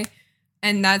 Okay.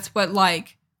 And that's what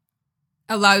like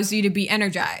allows you to be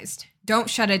energized. Don't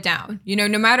shut it down.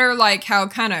 No matter like how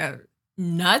kind of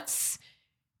nuts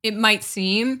it might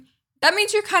seem, that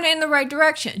means you're kind of in the right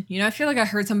direction. I feel like I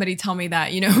heard somebody tell me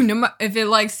that, if it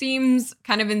like seems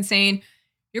kind of insane,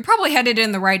 you're probably headed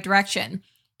in the right direction.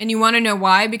 And you want to know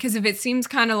why? Because if it seems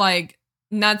kind of like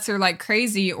nuts or like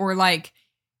crazy or like,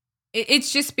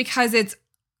 it's just because it's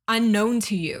unknown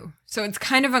to you. So it's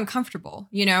kind of uncomfortable,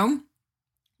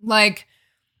 like,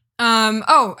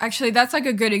 actually that's like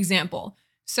a good example.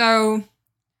 So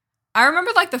I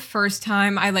remember like the first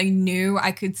time I like knew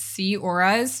I could see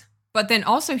auras, but then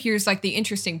also here's like the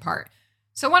interesting part.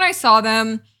 So when I saw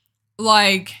them,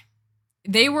 like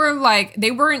they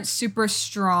weren't super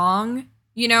strong,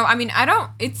 I mean,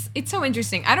 it's so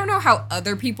interesting. I don't know how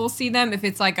other people see them, if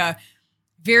it's like a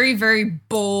very, very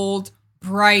bold,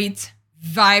 bright,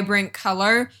 vibrant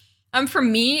color. For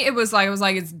me, it was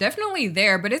like, it's definitely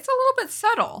there, but it's a little bit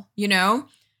subtle,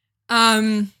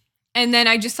 and then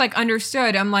I just like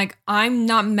understood, I'm like, I'm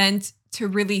not meant to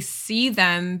really see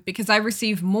them because I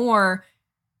receive more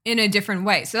in a different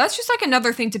way. So that's just like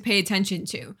another thing to pay attention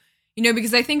to,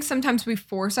 because I think sometimes we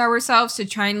force ourselves to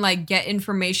try and like get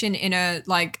information in a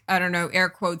like, I don't know, air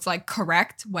quotes, like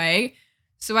correct way.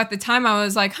 So at the time I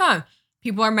was like,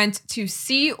 people are meant to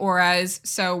see auras.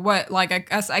 So what,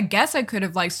 like, I guess I could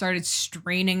have like started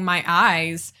straining my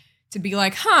eyes to be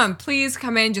like, please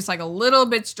come in just like a little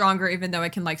bit stronger, even though I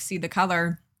can like see the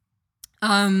color.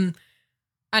 And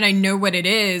I know what it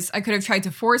is. I could have tried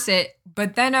to force it,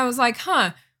 but then I was like,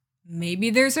 maybe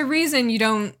there's a reason you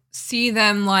don't see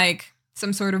them like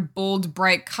some sort of bold,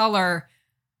 bright color.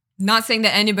 Not saying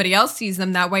that anybody else sees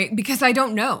them that way, because I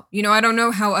don't know. I don't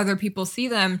know how other people see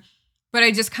them, but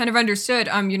I just kind of understood,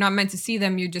 you're not meant to see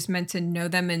them. You're just meant to know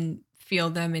them and feel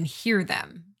them and hear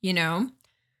them,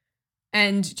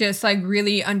 And just like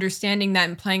really understanding that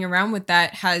and playing around with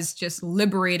that has just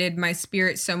liberated my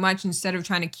spirit so much, instead of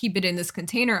trying to keep it in this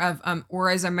container of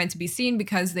auras are meant to be seen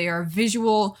because they are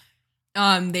visual,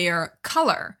 they are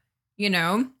color,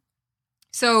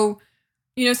 So,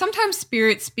 sometimes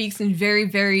spirit speaks in very,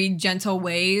 very gentle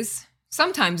ways.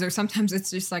 Sometimes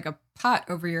it's just like a pot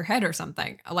over your head or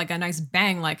something, like a nice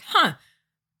bang, like,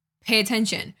 pay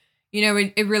attention.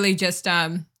 It really just,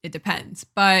 it depends.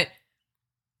 But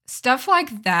stuff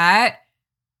like that,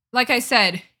 like I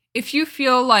said, if you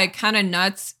feel like kind of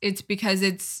nuts, it's because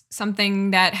it's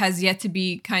something that has yet to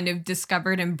be kind of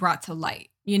discovered and brought to light.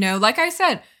 Like I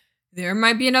said, there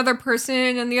might be another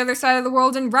person on the other side of the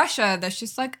world in Russia that's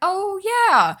just like, oh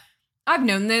yeah, I've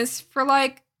known this for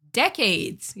like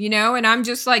decades, and I'm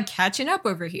just like catching up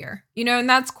over here, and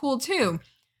that's cool too.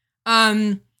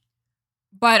 But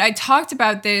I talked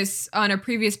about this on a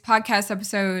previous podcast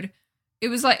episode. It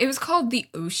was called The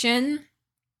Ocean,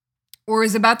 or it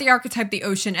was about the archetype, the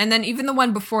ocean. And then even the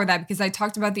one before that, because I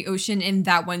talked about the ocean in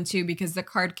that one too, because the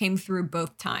card came through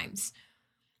both times.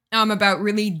 About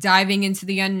really diving into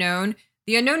the unknown.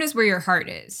 The unknown is where your heart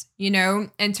is,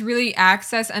 and to really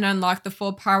access and unlock the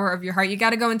full power of your heart, you got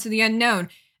to go into the unknown.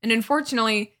 And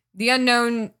unfortunately, the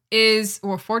unknown is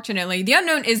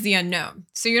the unknown.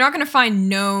 So you're not going to find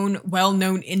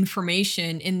well-known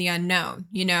information in the unknown,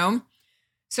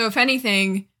 So if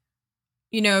anything,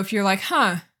 if you're like,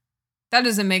 that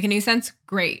doesn't make any sense,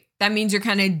 great. That means you're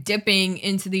kind of dipping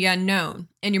into the unknown,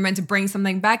 and you're meant to bring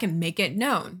something back and make it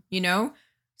known,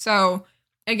 So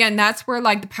again, that's where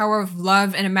like the power of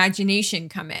love and imagination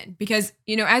come in, because,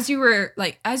 as you're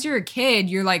a kid,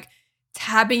 you're like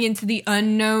tapping into the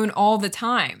unknown all the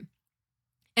time.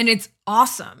 And it's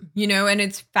awesome, and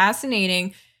it's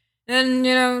fascinating. And,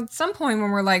 at some point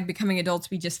when we're like becoming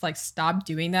adults, we just like stop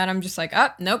doing that. I'm just like, oh,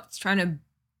 nope, it's trying to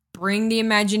bring the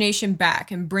imagination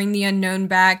back and bring the unknown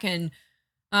back and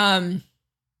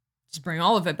just bring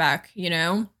all of it back,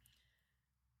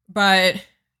 But,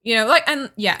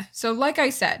 so like I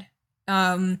said,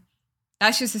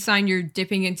 that's just a sign you're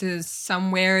dipping into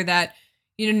somewhere that,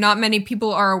 not many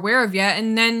people are aware of yet.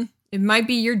 And then it might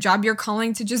be your job, your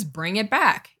calling to just bring it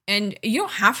back. And you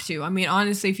don't have to. I mean,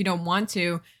 honestly, if you don't want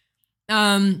to.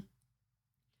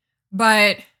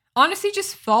 But honestly,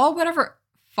 just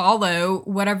follow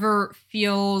whatever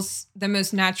feels the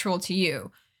most natural to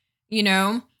you.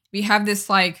 We have this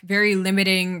like very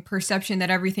limiting perception that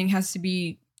everything has to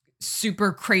be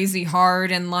super crazy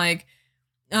hard and like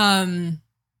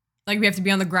we have to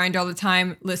be on the grind all the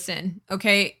time. Listen,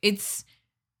 okay, it's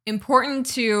important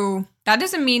that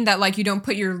doesn't mean that like you don't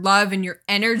put your love and your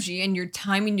energy and your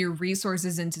time and your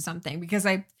resources into something, because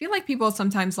I feel like people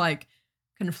sometimes like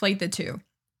conflate the two.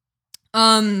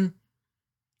 For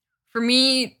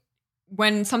me,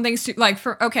 when something's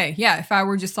if I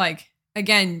were just like,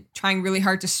 again, trying really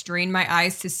hard to strain my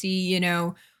eyes to see,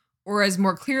 auras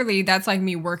more clearly, that's like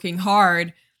me working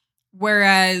hard.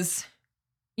 Whereas,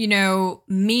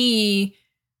 me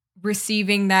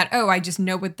receiving that, oh, I just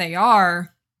know what they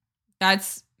are,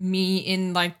 that's me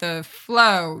in like the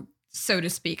flow, so to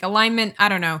speak. Alignment, I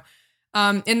don't know.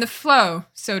 In the flow,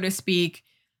 so to speak.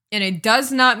 And it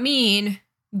does not mean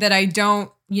that I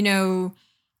don't,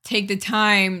 take the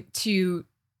time to,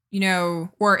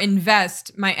 or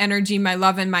invest my energy, my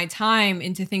love, and my time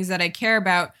into things that I care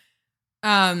about.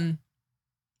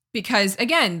 Because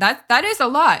again, that is a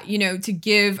lot, to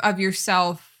give of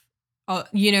yourself,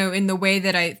 in the way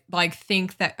that I like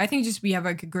think just we have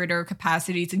like a greater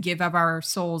capacity to give of our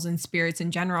souls and spirits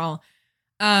in general.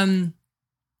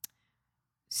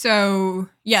 So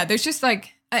yeah, there's just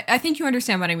like, I think you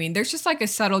understand what I mean. There's just like a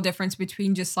subtle difference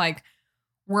between just like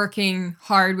working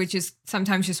hard, which is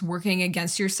sometimes just working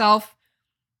against yourself.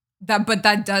 But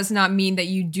that does not mean that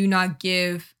you do not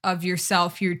give of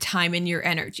yourself, your time and your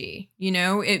energy.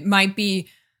 It might be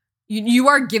you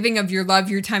are giving of your love,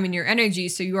 your time and your energy.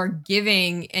 So you are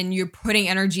giving and you're putting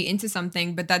energy into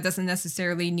something, but that doesn't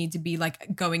necessarily need to be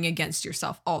like going against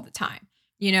yourself all the time,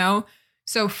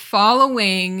 So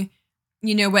following,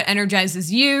 what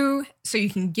energizes you so you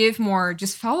can give more,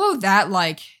 just follow that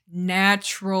like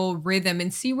natural rhythm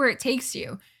and see where it takes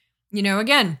you.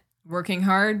 Again, working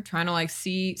hard, trying to like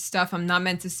see stuff I'm not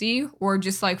meant to see, or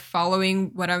just like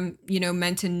following what I'm,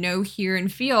 meant to know, hear, and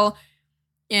feel,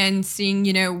 and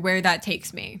seeing, where that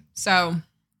takes me. So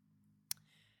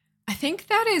I think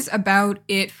that is about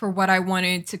it for what I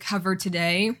wanted to cover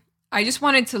today. I just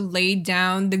wanted to lay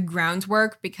down the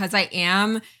groundwork because I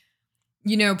am,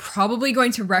 probably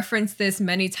going to reference this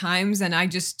many times. And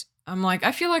I'm like,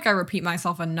 I feel like I repeat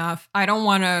myself enough. I don't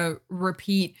want to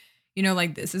repeat,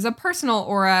 like this is a personal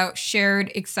aura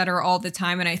shared, etc. all the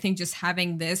time. And I think just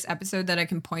having this episode that I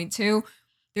can point to,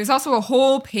 there's also a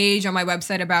whole page on my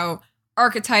website about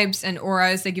archetypes and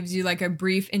auras that gives you like a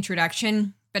brief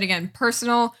introduction. But again,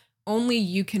 personal, only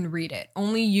you can read it.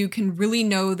 Only you can really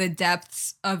know the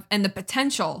depths of and the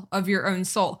potential of your own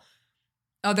soul.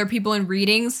 Other people in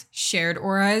readings, shared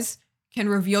auras, can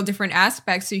reveal different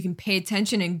aspects so you can pay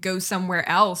attention and go somewhere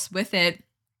else with it.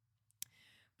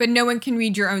 But no one can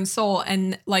read your own soul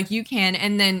and like you can.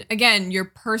 And then again, your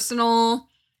personal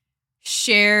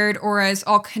shared auras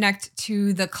all connect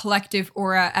to the collective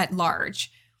aura at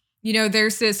large.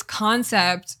 There's this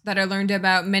concept that I learned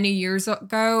about many years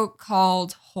ago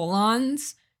called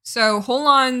holons. So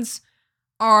holons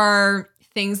are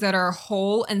things that are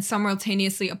whole and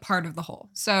simultaneously a part of the whole.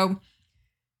 So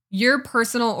your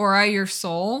personal aura, your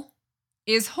soul,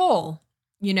 is whole,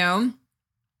 and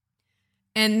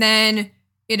then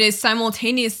it is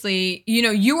simultaneously,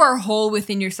 you are whole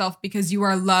within yourself because you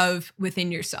are love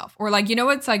within yourself. Or like,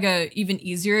 it's like a even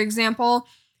easier example.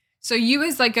 So you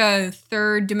as like a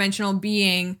third dimensional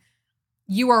being,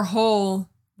 you are whole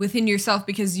within yourself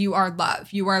because you are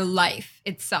love. You are life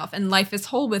itself, and life is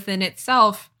whole within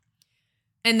itself.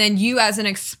 And then you as an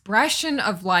expression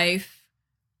of life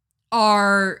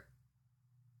are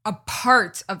a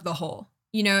part of the whole,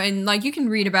 and like you can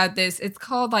read about this. It's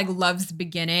called like Love's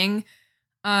Beginning.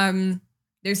 There's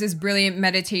this brilliant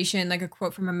meditation, like a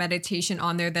quote from a meditation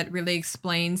on there that really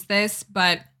explains this.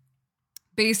 But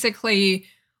basically,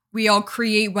 we all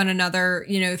create one another,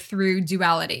 through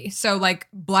duality. So like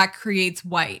black creates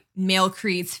white, male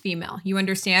creates female. You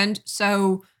understand?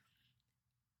 So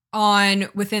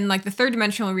within like the third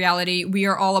dimensional reality, we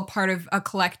are all a part of a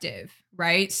collective,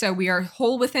 right? So we are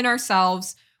whole within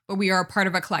ourselves, but we are a part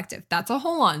of a collective. That's a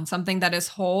holon, something that is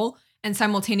whole and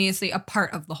simultaneously a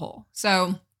part of the whole.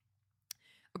 So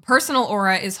a personal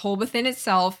aura is whole within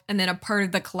itself and then a part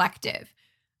of the collective.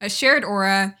 A shared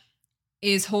aura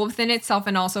is whole within itself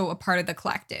and also a part of the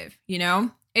collective, you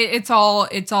know? It's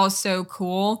all so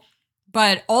cool.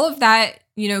 But all of that,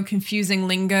 you know, confusing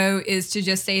lingo is to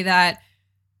just say that,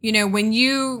 you know, when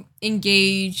you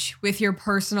engage with your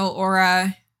personal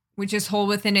aura, which is whole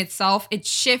within itself, it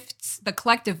shifts the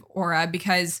collective aura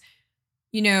because,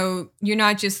 you know, you're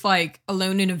not just like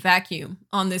alone in a vacuum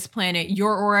on this planet.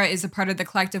 Your aura is a part of the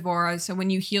collective aura. So when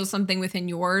you heal something within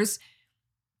yours,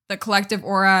 the collective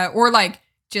aura, or like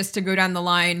just to go down the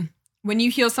line, when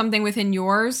you heal something within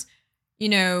yours, you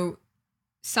know,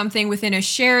 something within a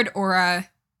shared aura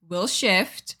will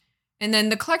shift. And then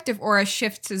the collective aura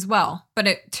shifts as well.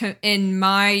 But in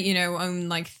my, you know, own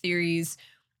like theories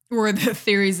or the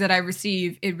theories that I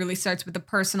receive, it really starts with the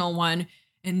personal one.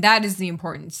 And that is the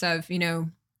importance of, you know,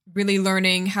 really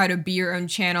learning how to be your own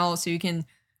channel so you can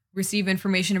receive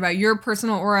information about your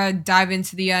personal aura, dive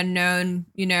into the unknown,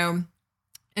 you know,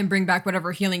 and bring back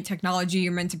whatever healing technology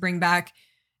you're meant to bring back.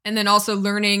 And then also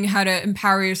learning how to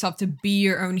empower yourself to be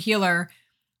your own healer,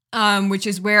 which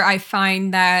is where I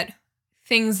find that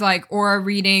things like aura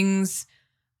readings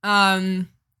can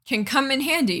come in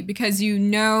handy because you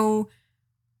know,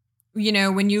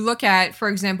 when you look at, for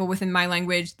example, within my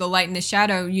language, the light and the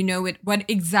shadow, you know what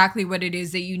it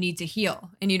is that you need to heal,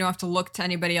 and you don't have to look to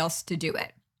anybody else to do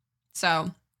it.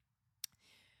 So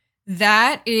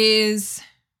that's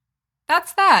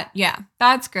that. Yeah,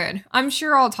 that's good. I'm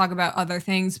sure I'll talk about other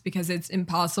things because it's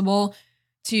impossible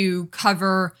to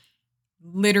cover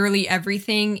literally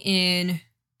everything in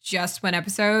just one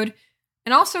episode.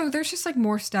 And also there's just like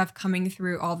more stuff coming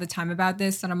through all the time about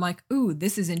this that I'm like, ooh,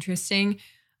 this is interesting.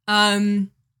 And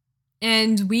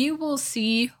we will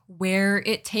see where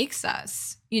it takes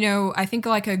us. You know, I think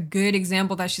like a good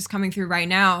example that's just coming through right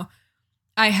now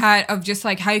I had of just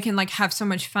like how you can like have so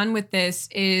much fun with this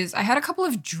is I had a couple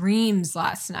of dreams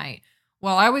last night.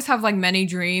 Well, I always have like many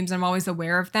dreams. I'm always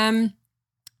aware of them.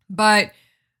 But,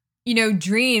 you know,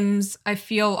 dreams I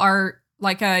feel are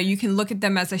like you can look at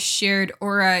them as a shared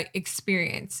aura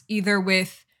experience, either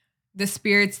with the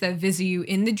spirits that visit you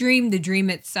in the dream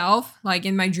itself. Like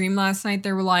in my dream last night,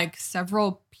 there were like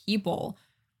several people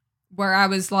where I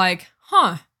was like,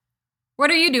 what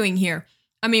are you doing here?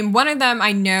 I mean, one of them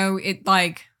I know it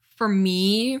like for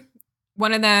me,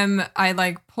 one of them I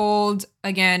like pulled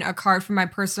again a card from my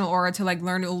personal aura to like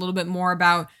learn a little bit more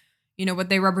about, you know, what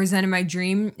they represent in my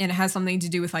dream. And it has something to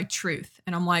do with like truth.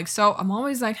 And I'm like, so I'm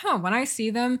always like, when I see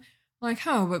them, I'm like,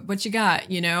 what you got,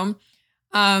 you know?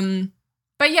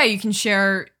 But yeah, you can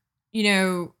share, you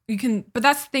know, but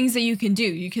that's things that you can do.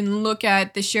 You can look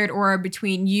at the shared aura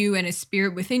between you and a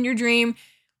spirit within your dream.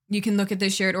 You can look at the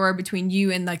shared aura between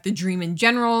you and like the dream in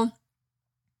general.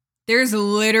 There's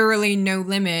literally no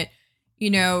limit, you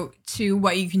know, to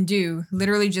what you can do.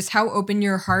 Literally just how open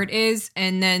your heart is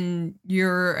and then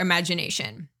your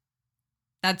imagination.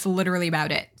 That's literally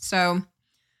about it. So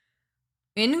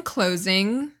in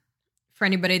closing, for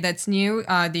anybody that's new,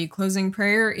 the closing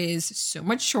prayer is so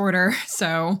much shorter.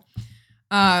 So,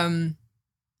 I'm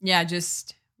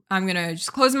going to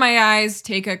just close my eyes,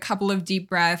 take a couple of deep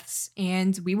breaths,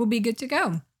 and we will be good to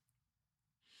go.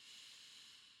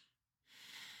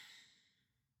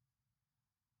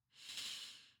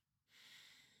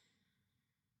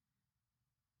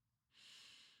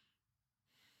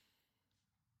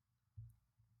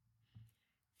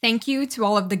 Thank you to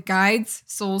all of the guides,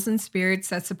 souls, and spirits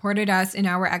that supported us in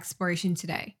our exploration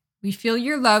today. We feel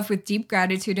your love with deep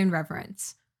gratitude and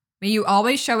reverence. May you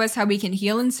always show us how we can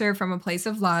heal and serve from a place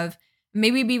of love. May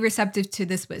we be receptive to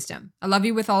this wisdom. I love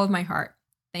you with all of my heart.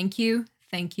 Thank you,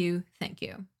 thank you, thank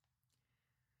you.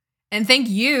 And thank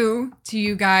you to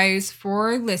you guys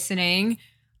for listening.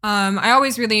 I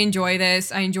always really enjoy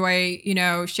this. I enjoy, you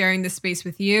know, sharing this space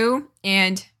with you.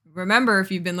 And remember, if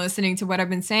you've been listening to what I've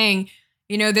been saying,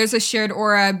 you know, there's a shared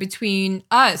aura between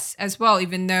us as well,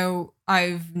 even though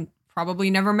I've probably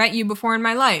never met you before in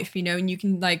my life, you know, and you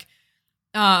can like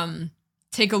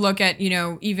take a look at, you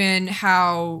know, even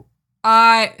how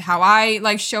I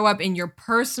like show up in your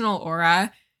personal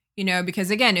aura, you know,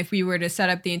 because again, if we were to set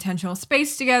up the intentional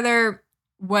space together,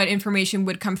 what information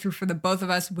would come through for the both of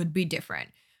us would be different.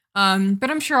 But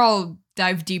I'm sure I'll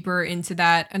dive deeper into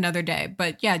that another day.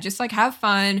 But yeah, just like have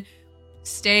fun.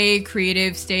 Stay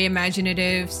creative, stay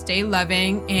imaginative, stay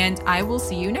loving, and I will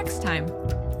see you next time.